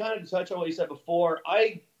 And kind of to touch on what you said before,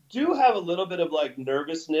 I do have a little bit of like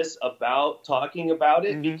nervousness about talking about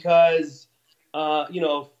it because,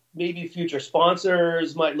 maybe future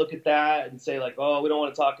sponsors might look at that and say like, oh, we don't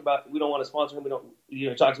want to sponsor him. We don't,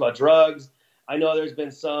 he talks about drugs. I know there's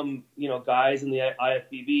been some, guys in the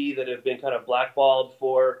IFBB that have been kind of blackballed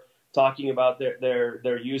for talking about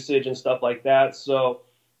their usage and stuff like that. So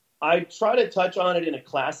I try to touch on it in a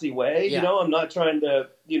classy way. Yeah. I'm not trying to,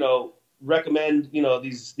 recommend,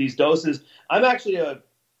 these doses. I'm actually a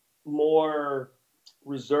more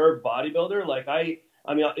reserved bodybuilder. Like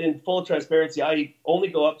in full transparency, I only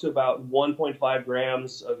go up to about 1.5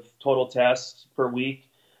 grams of total tests per week.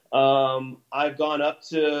 I've gone up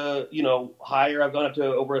to, higher. I've gone up to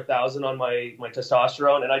over 1,000 on my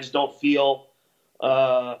testosterone, and I just don't feel,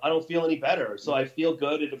 any better. So I feel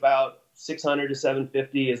good at about 600 to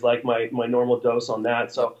 750 is like my normal dose on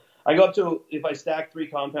that. So I go up to, if I stack 3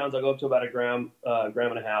 compounds, I go up to about a gram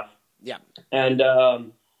and a half. Yeah. And,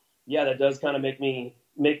 that does kind of make me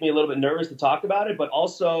a little bit nervous to talk about it, but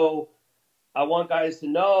also I want guys to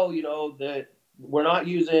know, that we're not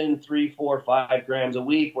using 3, 4, 5 grams a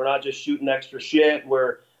week. We're not just shooting extra shit.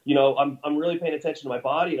 We're, I'm really paying attention to my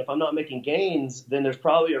body. And if I'm not making gains, then there's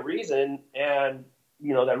probably a reason. And,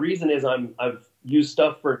 that reason is I've used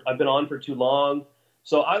stuff I've been on for too long.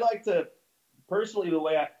 So I like to, personally, the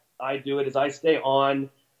way I do it is I stay on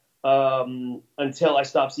until I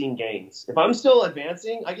stop seeing gains. If I'm still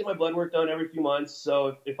advancing, I get my blood work done every few months.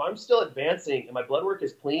 So if I'm still advancing and my blood work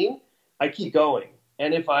is clean, I keep going.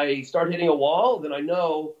 And if I start hitting a wall, then I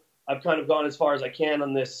know I've kind of gone as far as I can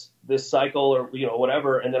on this cycle or,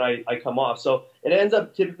 whatever. And then I come off. So it ends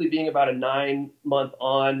up typically being about a 9-month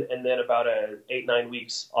on and then about a 8-9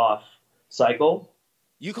 weeks off cycle.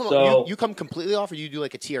 You come completely off, or you do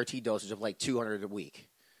like a TRT dosage of like 200 a week?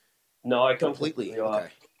 No, I come completely off.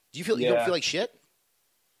 Okay. Do you you don't feel like shit?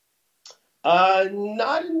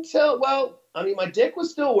 Not until, my dick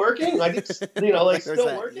was still working. I did,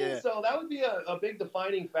 still working. Yeah. So that would be a big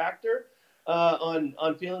defining factor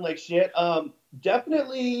on feeling like shit.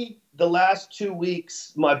 Definitely the last 2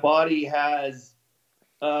 weeks, my body has,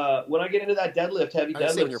 when I get into that heavy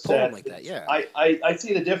deadlift set, like that, yeah. I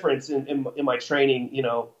see the difference in my training.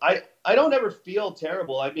 I don't ever feel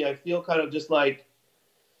terrible. I mean, I feel kind of just like,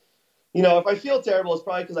 if I feel terrible, it's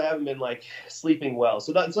probably because I haven't been like sleeping well.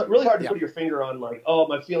 So it's really hard to put your finger on like, oh,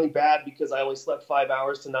 am I feeling bad because I only slept 5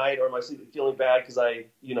 hours tonight, or am I feeling bad because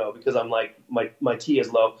because I'm like my T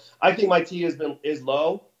is low. I think my T is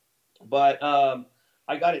low, but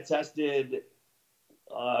I got it tested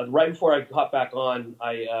right before I hopped back on.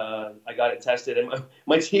 I got it tested, and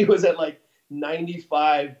my T was at like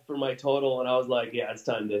 95 for my total, and I was like, yeah, it's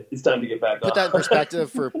time to get back on. Put that in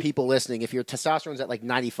perspective for people listening. If your testosterone's at like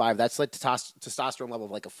 95, that's like testosterone level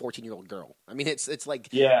of like a 14-year-old girl. I mean, it's like,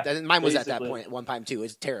 yeah, mine was basically at that point at one time too.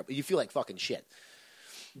 It's terrible. You feel like fucking shit.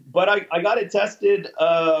 But I got it tested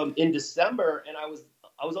in December, and I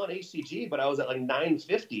was on HCG, but I was at like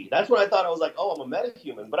 950. That's when I thought I was like, oh, I'm a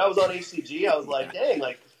metahuman. But I was on HCG. I was like, dang,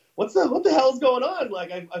 like what the hell is going on?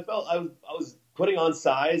 Like I felt I was putting on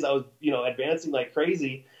size. I was, advancing like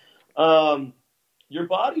crazy. Your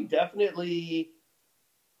body definitely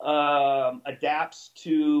adapts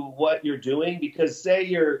to what you're doing, because say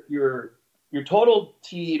your total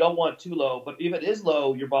T, you don't want too low, but if it is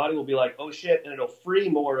low, your body will be like, oh shit, and it'll free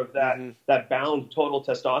more of that that bound total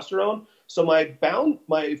testosterone. So my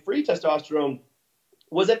free testosterone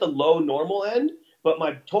was at the low normal end, but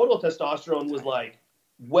my total testosterone was like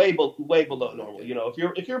way below normal.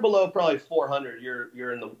 If you're below probably 400,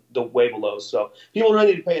 you're in the way below. So people really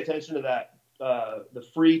need to pay attention to that, the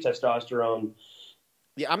free testosterone.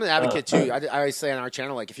 Yeah, I'm an advocate too. I always say on our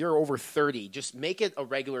channel, like if you're over 30, just make it a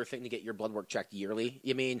regular thing to get your blood work checked yearly.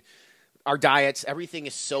 I mean, our diets, everything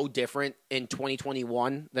is so different in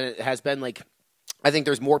 2021 than it has been. Like, I think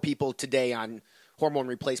there's more people today on hormone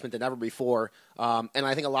replacement than ever before. And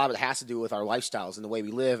I think a lot of it has to do with our lifestyles and the way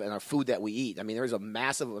we live and our food that we eat. I mean, there's a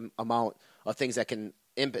massive amount of things that can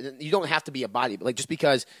impact. You don't have to be a body, but like just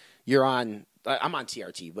because you're on, I'm on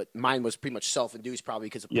TRT, but mine was pretty much self-induced probably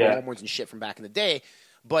because of hormones and shit from back in the day.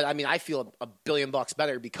 But I mean, I feel $1 billion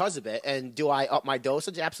better because of it. And do I up my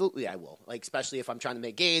dosage? Absolutely, I will. Like, especially if I'm trying to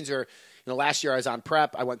make gains, or last year I was on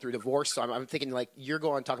prep. I went through divorce, so I'm thinking like you're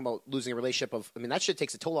talking about losing a relationship. I mean, that shit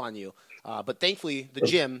takes a toll on you. But thankfully, the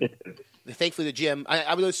gym.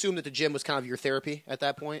 I would assume that the gym was kind of your therapy at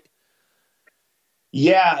that point.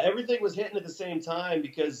 Yeah, everything was hitting at the same time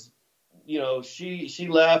because she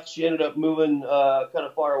left. She ended up moving kind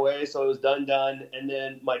of far away, so it was done. And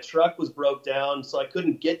then my truck was broke down, so I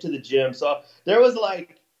couldn't get to the gym. So there was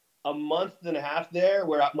like a month and a half there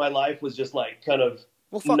where my life was just like kind of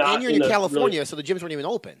and you're in California, so the gyms weren't even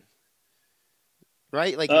open,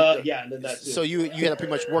 right? Like yeah, and then that too. So you had to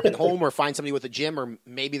pretty much work at home or find somebody with a gym, or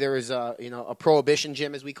maybe there is a prohibition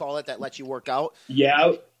gym, as we call it, that lets you work out.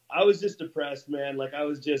 Yeah, I was just depressed, man. Like I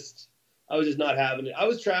was just not having it. I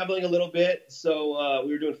was traveling a little bit, so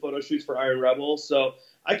we were doing photo shoots for Iron Rebel. So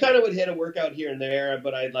I kind of would hit a workout here and there,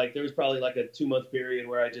 but there was probably like a 2-month period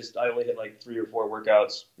where I only hit like 3 or 4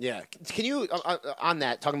 workouts. Yeah. Can you, on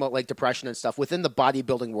that, talking about like depression and stuff, within the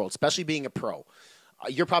bodybuilding world, especially being a pro,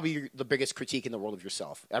 you're probably the biggest critique in the world of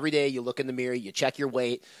yourself. Every day you look in the mirror, you check your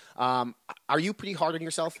weight. Are you pretty hard on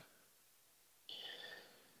yourself?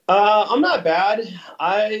 I'm not bad.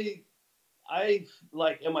 I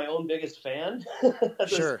like am my own biggest fan.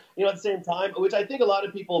 Sure. At the same time, which I think a lot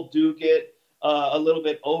of people do get a little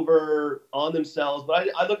bit over on themselves. But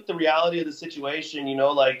I look at the reality of the situation,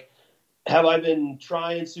 like, have I been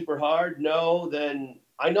trying super hard? No. Then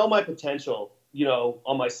I know my potential,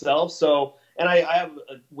 on myself. So, and I have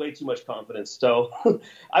way too much confidence. So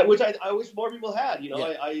which I wish more people had,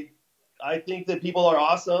 Yeah. I think that people are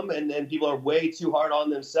awesome and people are way too hard on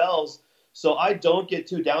themselves. So I don't get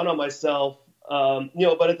too down on myself,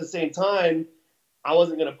 but at the same time, I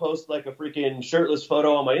wasn't going to post like a freaking shirtless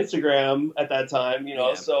photo on my Instagram at that time,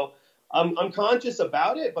 Yeah. So I'm conscious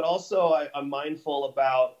about it, but also I'm mindful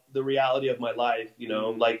about the reality of my life,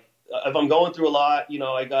 like if I'm going through a lot,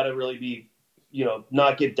 I got to really be,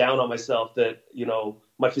 not get down on myself that,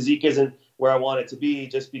 my physique isn't where I want it to be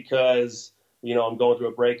just because, I'm going through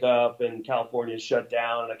a breakup and California is shut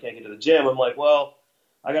down and I can't get to the gym. I'm like, well,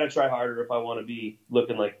 I got to try harder if I want to be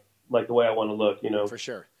looking like the way I want to look, For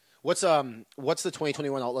sure. What's the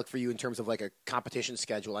 2021 outlook for you in terms of like a competition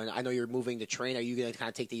schedule? I know you're moving to train. Are you going to kind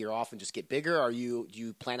of take the year off and just get bigger? Do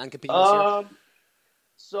you plan on competing this year?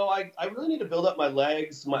 So I really need to build up my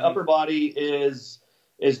legs. My upper body is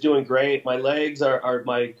doing great. My legs are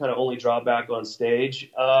my kind of only drawback on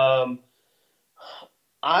stage.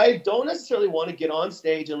 I don't necessarily want to get on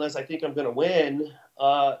stage unless I think I'm going to win.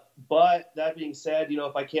 But that being said,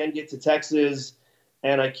 if I can get to Texas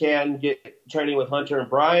and I can get training with Hunter and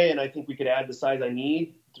Brian, I think we could add the size I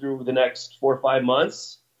need through the next 4 or 5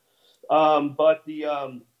 months. But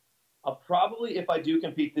I'll probably, if I do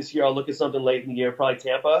compete this year, I'll look at something late in the year, probably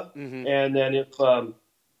Tampa. Mm-hmm. And then if I'm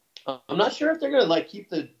not sure if they're going to like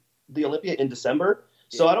keep the Olympia in December.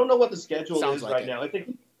 So I don't know what the schedule is right now.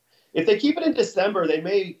 If they keep it in December, they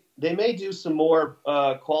may do some more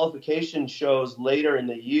qualification shows later in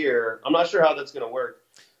the year. I'm not sure how that's going to work.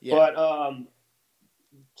 Yeah. But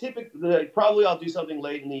typically, probably I'll do something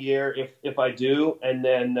late in the year if I do, and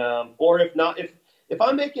then or if not, if if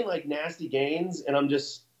I'm making like nasty gains and I'm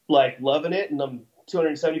just like loving it and I'm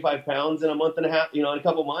 275 pounds in a month and a half, in a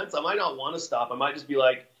couple months, I might not want to stop. I might just be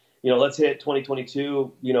like, let's hit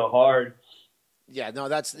 2022, hard. Yeah, no,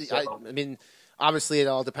 I mean, obviously it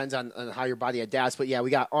all depends on how your body adapts. But yeah, we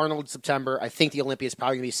got Arnold September. I think the Olympia is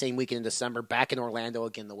probably going to be the same weekend in December, back in Orlando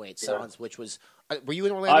again, the way it sounds, which was, were you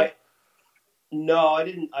in Orlando? No, I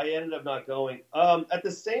didn't. I ended up not going. At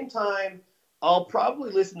the same time, I'll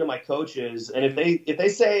probably listen to my coaches. And if they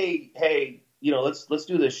say, hey, let's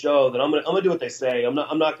do this show, then I'm gonna do what they say. I'm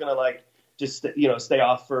not gonna like just stay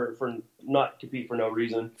off for not compete for no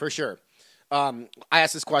reason. For sure. I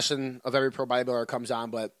ask this question of every pro bodybuilder that comes on,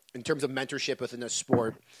 but in terms of mentorship within the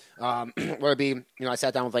sport, whether it be I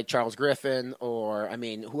sat down with like Charles Griffin or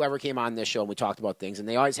whoever came on this show and we talked about things, and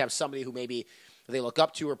they always have somebody who maybe they look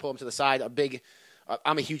up to or pull them to the side.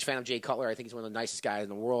 I'm a huge fan of Jay Cutler. I think he's one of the nicest guys in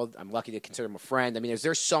the world. I'm lucky to consider him a friend. I mean, is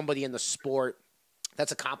there somebody in the sport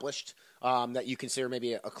that's accomplished that you consider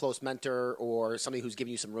maybe a close mentor or somebody who's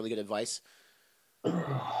giving you some really good advice?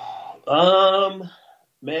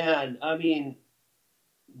 Man, I mean,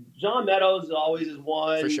 John Meadows always is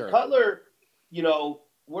one. For sure. Cutler,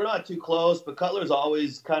 we're not too close, but Cutler's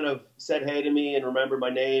always kind of said hey to me and remembered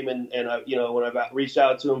my name. And I, when I've reached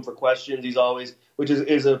out to him for questions, he's always, which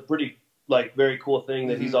is a pretty, like, very cool thing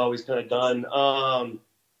that he's always kind of done.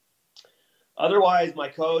 Otherwise, my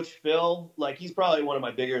coach, Phil, like, he's probably one of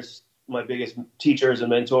my biggest teachers and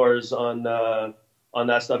mentors on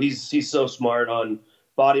that stuff. He's so smart on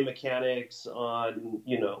body mechanics, on,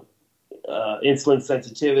 insulin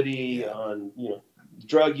sensitivity, on,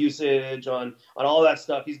 drug usage, on all that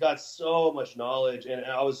stuff. He's got so much knowledge, and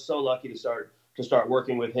I was so lucky to start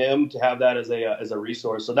working with him, to have that as a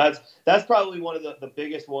resource. So that's probably one of the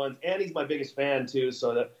biggest ones, and he's my biggest fan too,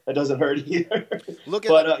 so that doesn't hurt either. He'll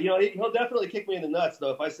definitely kick me in the nuts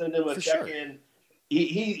though if I send him a check-in.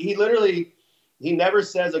 He literally, he never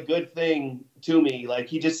says a good thing to me. Like,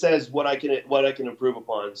 he just says what I can improve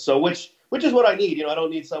upon. So which is what I need. I don't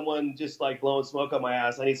need someone just like blowing smoke up my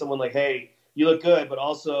ass. I need someone like, hey, you look good, but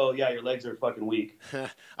also, yeah, your legs are fucking weak.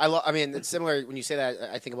 It's similar when you say that.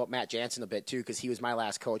 I think about Matt Jansen a bit too, because he was my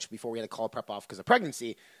last coach before we had to call prep off because of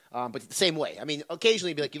pregnancy. But the same way. I mean, occasionally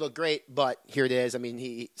he'd be like, you look great, but here it is. I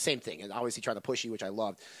mean, same thing. And obviously trying to push you, which I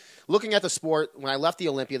loved. Looking at the sport, when I left the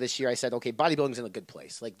Olympia this year, I said, okay, bodybuilding's in a good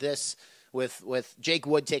place. Like this, with Jake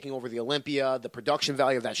Wood taking over the Olympia, the production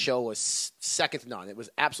value of that show was second to none. It was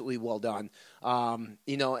absolutely well done. And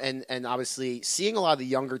obviously seeing a lot of the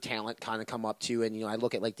younger talent kind of come up too. And, I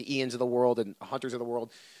look at like the Ians of the world and Hunters of the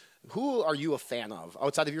world. Who are you a fan of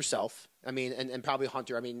outside of yourself? I mean, and probably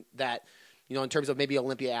Hunter. I mean, that, in terms of maybe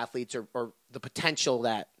Olympia athletes or the potential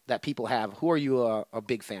that people have, who are you a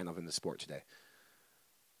big fan of in the sport today?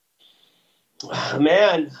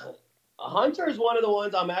 Man, Hunter is one of the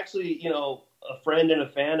ones I'm actually, a friend and a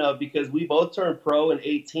fan of, because we both turned pro in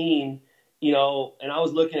 2018, and I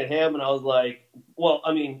was looking at him and I was like, well,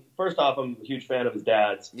 I mean, first off, I'm a huge fan of his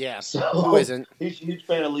dad's. Yeah. So who isn't? Huge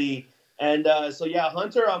fan of Lee. And so yeah,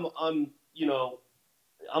 Hunter, I'm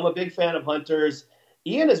a big fan of Hunter's.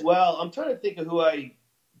 Ian as well. I'm trying to think of who I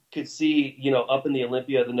could see, up in the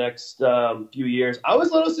Olympia the next few years. I was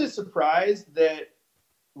a little bit surprised that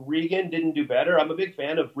Regan didn't do better. I'm a big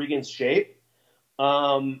fan of Regan's shape.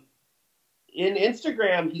 In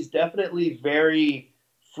Instagram, he's definitely very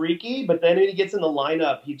freaky, but then when he gets in the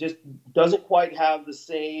lineup, he just doesn't quite have the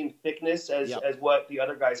same thickness as what the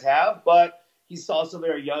other guys have, but he's also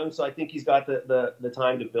very young, so I think he's got the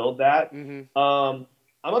time to build that. Mm-hmm.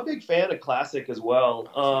 I'm a big fan of Classic as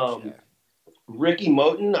well. Ricky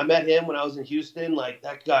Moten, I met him when I was in Houston. Like,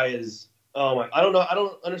 that guy is, oh my, I don't know. I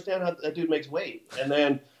don't understand how that dude makes weight. And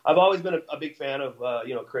then I've always been a big fan of,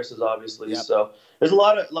 Chris's, obviously. Yep. So there's a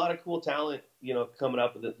lot of cool talent, coming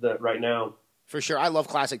up with right now. For sure. I love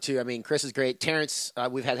Classic too. I mean, Chris is great. Terrence,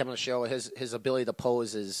 we've had him on the show. His ability to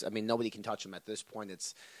pose is, I mean, nobody can touch him at this point.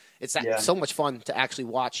 It's so much fun to actually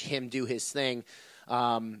watch him do his thing.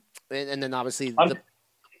 And then obviously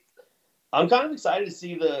I'm kind of excited to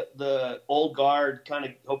see the old guard kind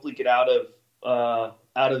of hopefully get out of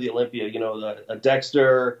the Olympia. A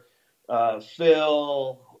Dexter,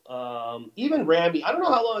 Phil, even Ramy. I don't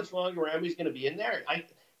know how much longer Ramy's going to be in there.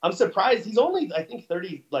 I'm surprised he's only, I think,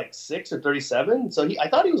 36 or 37. So I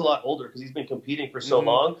thought he was a lot older because he's been competing for so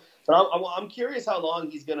long. But I'm curious how long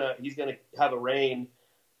he's gonna have a reign.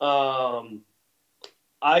 I'm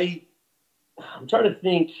trying to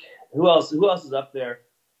think who else is up there.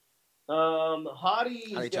 Hottie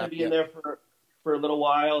is going to be in there for a little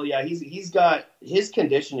while. Yeah, he's got, his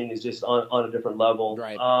conditioning is just on a different level.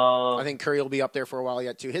 Right. I think Curry will be up there for a while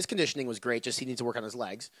yet too. His conditioning was great. Just he needs to work on his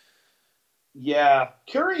legs. Yeah,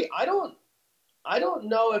 Curry. I don't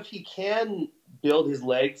know if he can build his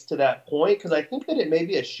legs to that point, because I think that it may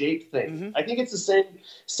be a shape thing. Mm-hmm. I think it's the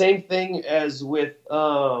same thing as with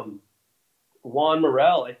Juan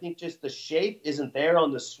Morel. I think just the shape isn't there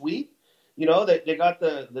on the sweep. You know, they got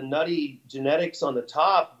the nutty genetics on the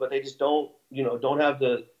top, but they just don't have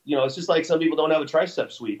the, it's just like some people don't have a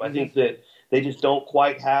tricep sweep. Mm-hmm. I think that they just don't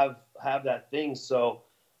quite have that thing. So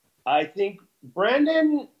I think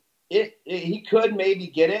Brandon, he could maybe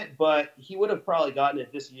get it, but he would have probably gotten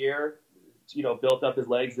it this year, built up his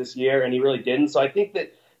legs this year, and he really didn't. So I think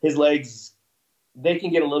that his legs, they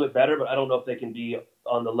can get a little bit better, but I don't know if they can be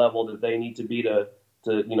on the level that they need to be to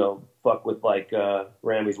fuck with like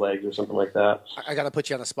Ramy's legs or something like that. I got to put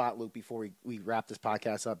you on the spot, Luke, before we wrap this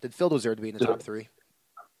podcast up. Did Phil deserve to be in the top 3?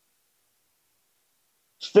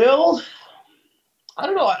 Phil, I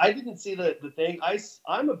don't know. I didn't see the thing.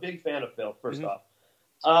 I'm a big fan of Phil, first off.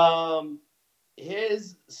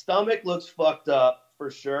 His stomach looks fucked up for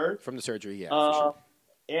sure. From the surgery, yeah, for sure.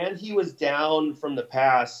 And he was down from the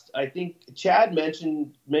past. I think Chad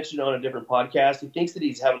mentioned on a different podcast, he thinks that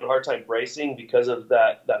he's having a hard time bracing because of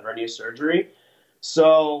that hernia surgery.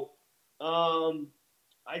 So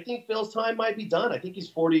I think Phil's time might be done. I think he's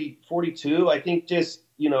 42. I think just,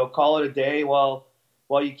 call it a day while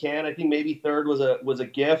you can. I think maybe third was a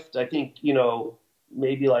gift. I think,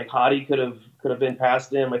 maybe like Hottie could have been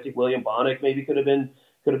past him. I think William Bonnick maybe could have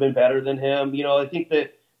been better than him. I think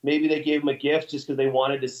that maybe they gave him a gift just because they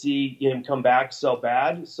wanted to see him come back so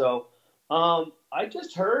bad. So I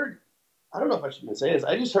just heard, I don't know if I should even say this,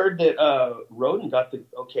 I just heard that Roden got the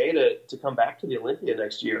okay to come back to the Olympia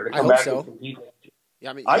next year. To come back and compete. Yeah,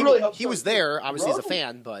 I mean, I really hope he so. was there, obviously, Roden, as a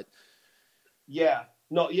fan, but... Yeah.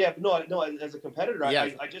 No, as a competitor. Yeah.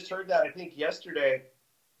 I just heard that, I think, yesterday.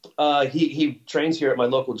 He trains here at my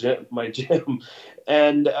local gym,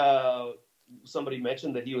 and somebody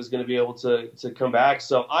mentioned that he was going to be able to come back.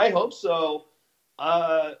 So I hope so.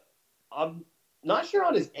 I'm not sure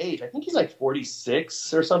on his age. I think he's like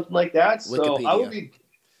 46 or something like that. So Wikipedia.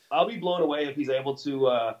 I'll be blown away if he's able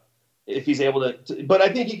to. But I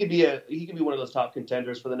think he could be one of those top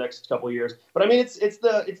contenders for the next couple of years. But I mean, it's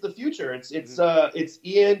the future. It's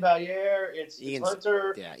Ian Valliere. It's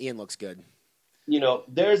Hunter. Yeah, Ian looks good.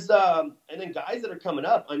 There's and then guys that are coming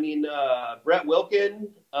up. I mean, Brett Wilkin,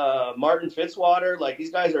 Martin Fitzwater, like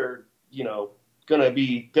these guys are, gonna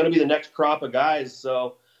be the next crop of guys.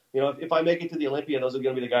 So, if I make it to the Olympia, those are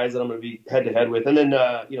gonna be the guys that I'm gonna be head to head with. And then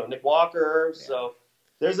Nick Walker. Yeah. So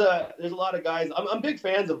there's a lot of guys. I'm big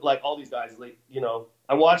fans of like all these guys. Like,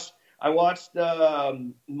 I watched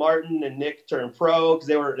Martin and Nick turn pro because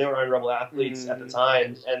they were Iron Rebel athletes at the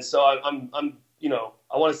time, and so I'm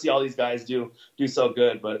I want to see all these guys do so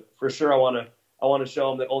good, but for sure I want to show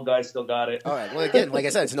them that old guys still got it. All right. Well, again, like I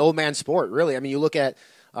said, it's an old man sport, really. I mean, you look at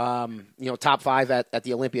top 5 at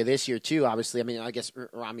the Olympia this year too. Obviously, I mean, I guess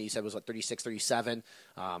Ramy, you said, was 36, 37.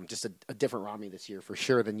 Just a different Ramy this year for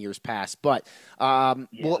sure than years past. But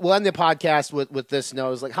we'll end the podcast with this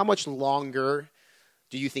nose. Like, how much longer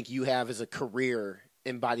do you think you have as a career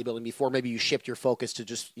in bodybuilding before maybe you shift your focus to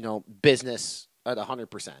just business at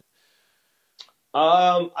 100%?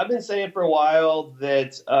 I've been saying for a while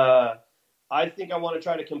that I think I want to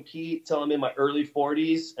try to compete till I'm in my early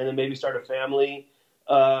 40s and then maybe start a family,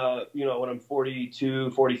 when I'm 42,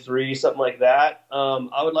 43, something like that.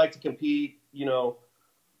 I would like to compete,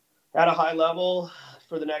 at a high level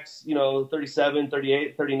for the next, 37,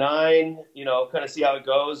 38, 39, kind of see how it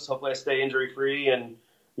goes. Hopefully I stay injury free. And,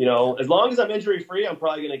 as long as I'm injury free, I'm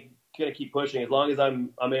probably going to keep pushing as long as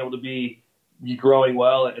I'm able to be growing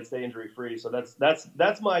well and stay injury free. So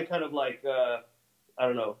that's my kind of like,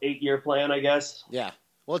 8-year plan, I guess. Yeah.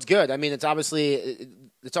 Well, it's good. I mean, it's obviously,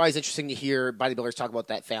 it's always interesting to hear bodybuilders talk about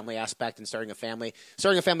that family aspect and starting a family.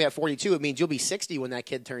 Starting a family at 42, it means you'll be 60 when that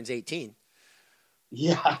kid turns 18.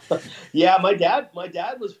 Yeah. Yeah. My dad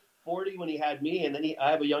was 40 when he had me, and then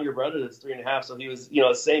I have a younger brother that's 3.5. So he was,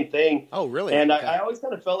 same thing. Oh, really? And okay. I always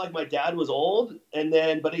kind of felt like my dad was old,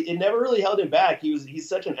 but it never really held him back. He's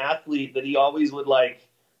such an athlete that he always would I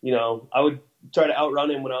would try to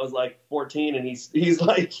outrun him when I was like 14, and he's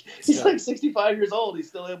like 65 years old. He's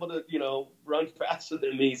still able to, run faster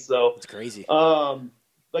than me. So it's crazy.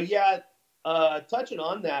 But yeah, touching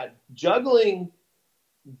on that, juggling,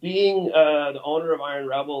 being the owner of Iron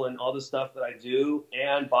Rebel and all the stuff that I do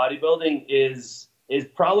and bodybuilding is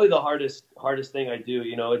probably the hardest thing I do.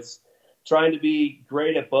 It's trying to be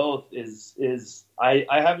great at both is I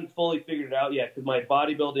haven't fully figured it out yet because my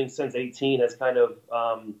bodybuilding since 18 has kind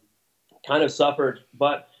of suffered,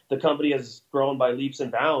 but the company has grown by leaps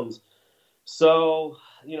and bounds. So,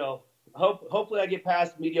 hopefully I get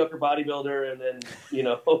past mediocre bodybuilder and then, you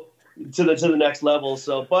know, to the next level.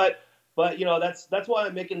 So, but you know, that's why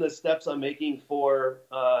I'm making the steps I'm making for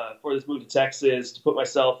this move to Texas, to put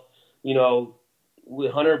myself, you know,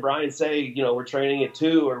 with Hunter and Brian say, you know, we're training at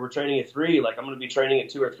 2 or we're training at 3. Like, I'm going to be training at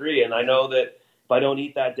 2 or 3. And I know that if I don't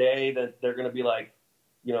eat that day, then they're going to be like,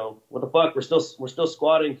 you know, what the fuck? We're still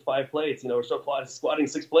squatting 5 plates. You know, we're still squatting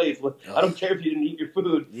 6 plates. I don't care if you didn't eat your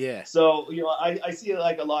food. Yeah. So, you know, I see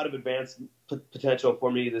like a lot of advanced potential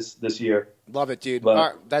for me this year. Love it, dude.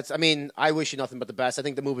 But, I mean, I wish you nothing but the best. I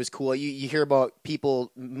think the move is cool. You hear about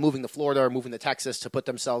people moving to Florida or moving to Texas to put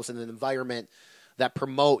themselves in an environment that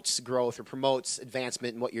promotes growth or promotes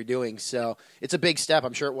advancement in what you're doing. So it's a big step.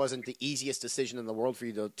 I'm sure it wasn't the easiest decision in the world for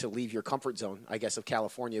you to leave your comfort zone, I guess, of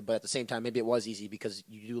California. But at the same time, maybe it was easy because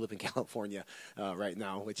you do live in California right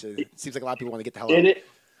now, which seems like a lot of people want to get the hell out.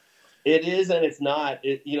 It is and it's not.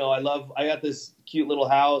 You know, I got this cute little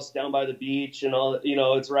house down by the beach and all. You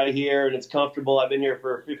know, it's right here and it's comfortable. I've been here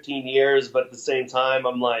for 15 years, but at the same time,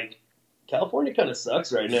 I'm like, California kind of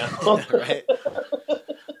sucks right now. Right.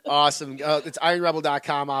 Awesome. It's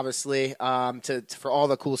ironrebel.com, obviously, for all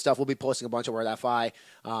the cool stuff. We'll be posting a bunch of Word FI.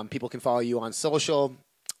 People can follow you on social,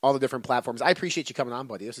 all the different platforms. I appreciate you coming on,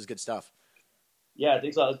 buddy. This is good stuff. Yeah, I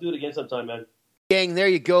think so. Let's do it again sometime, man. Gang, there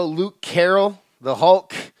you go. Luke Carroll, the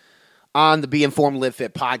Hulk, on the Be Informed Live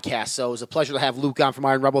Fit podcast. So it was a pleasure to have Luke on from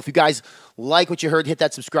Iron Rebel. If you guys like what you heard, hit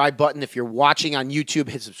that subscribe button. If you're watching on YouTube,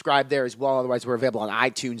 hit subscribe there as well. Otherwise, we're available on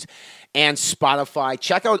iTunes and Spotify.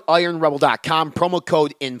 Check out ironrebel.com. Promo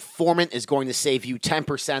code INFORMANT is going to save you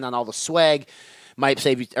 10% on all the swag. It'll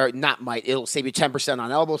save you 10%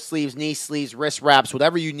 on elbow sleeves, knee sleeves, wrist wraps,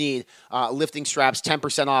 whatever you need. Lifting straps,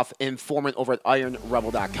 10% off Informant over at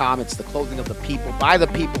ironrebel.com. It's the clothing of the people, by the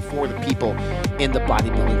people, for the people in the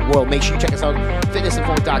bodybuilding world. Make sure you check us out at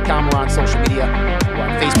fitnessinformed.com. We're on social media. We're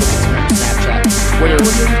on Facebook, Instagram, Snapchat, Twitter.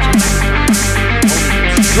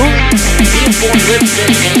 Be Informed, Live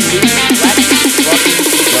Fit, and Lose. Let's fucking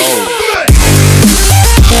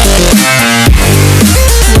go.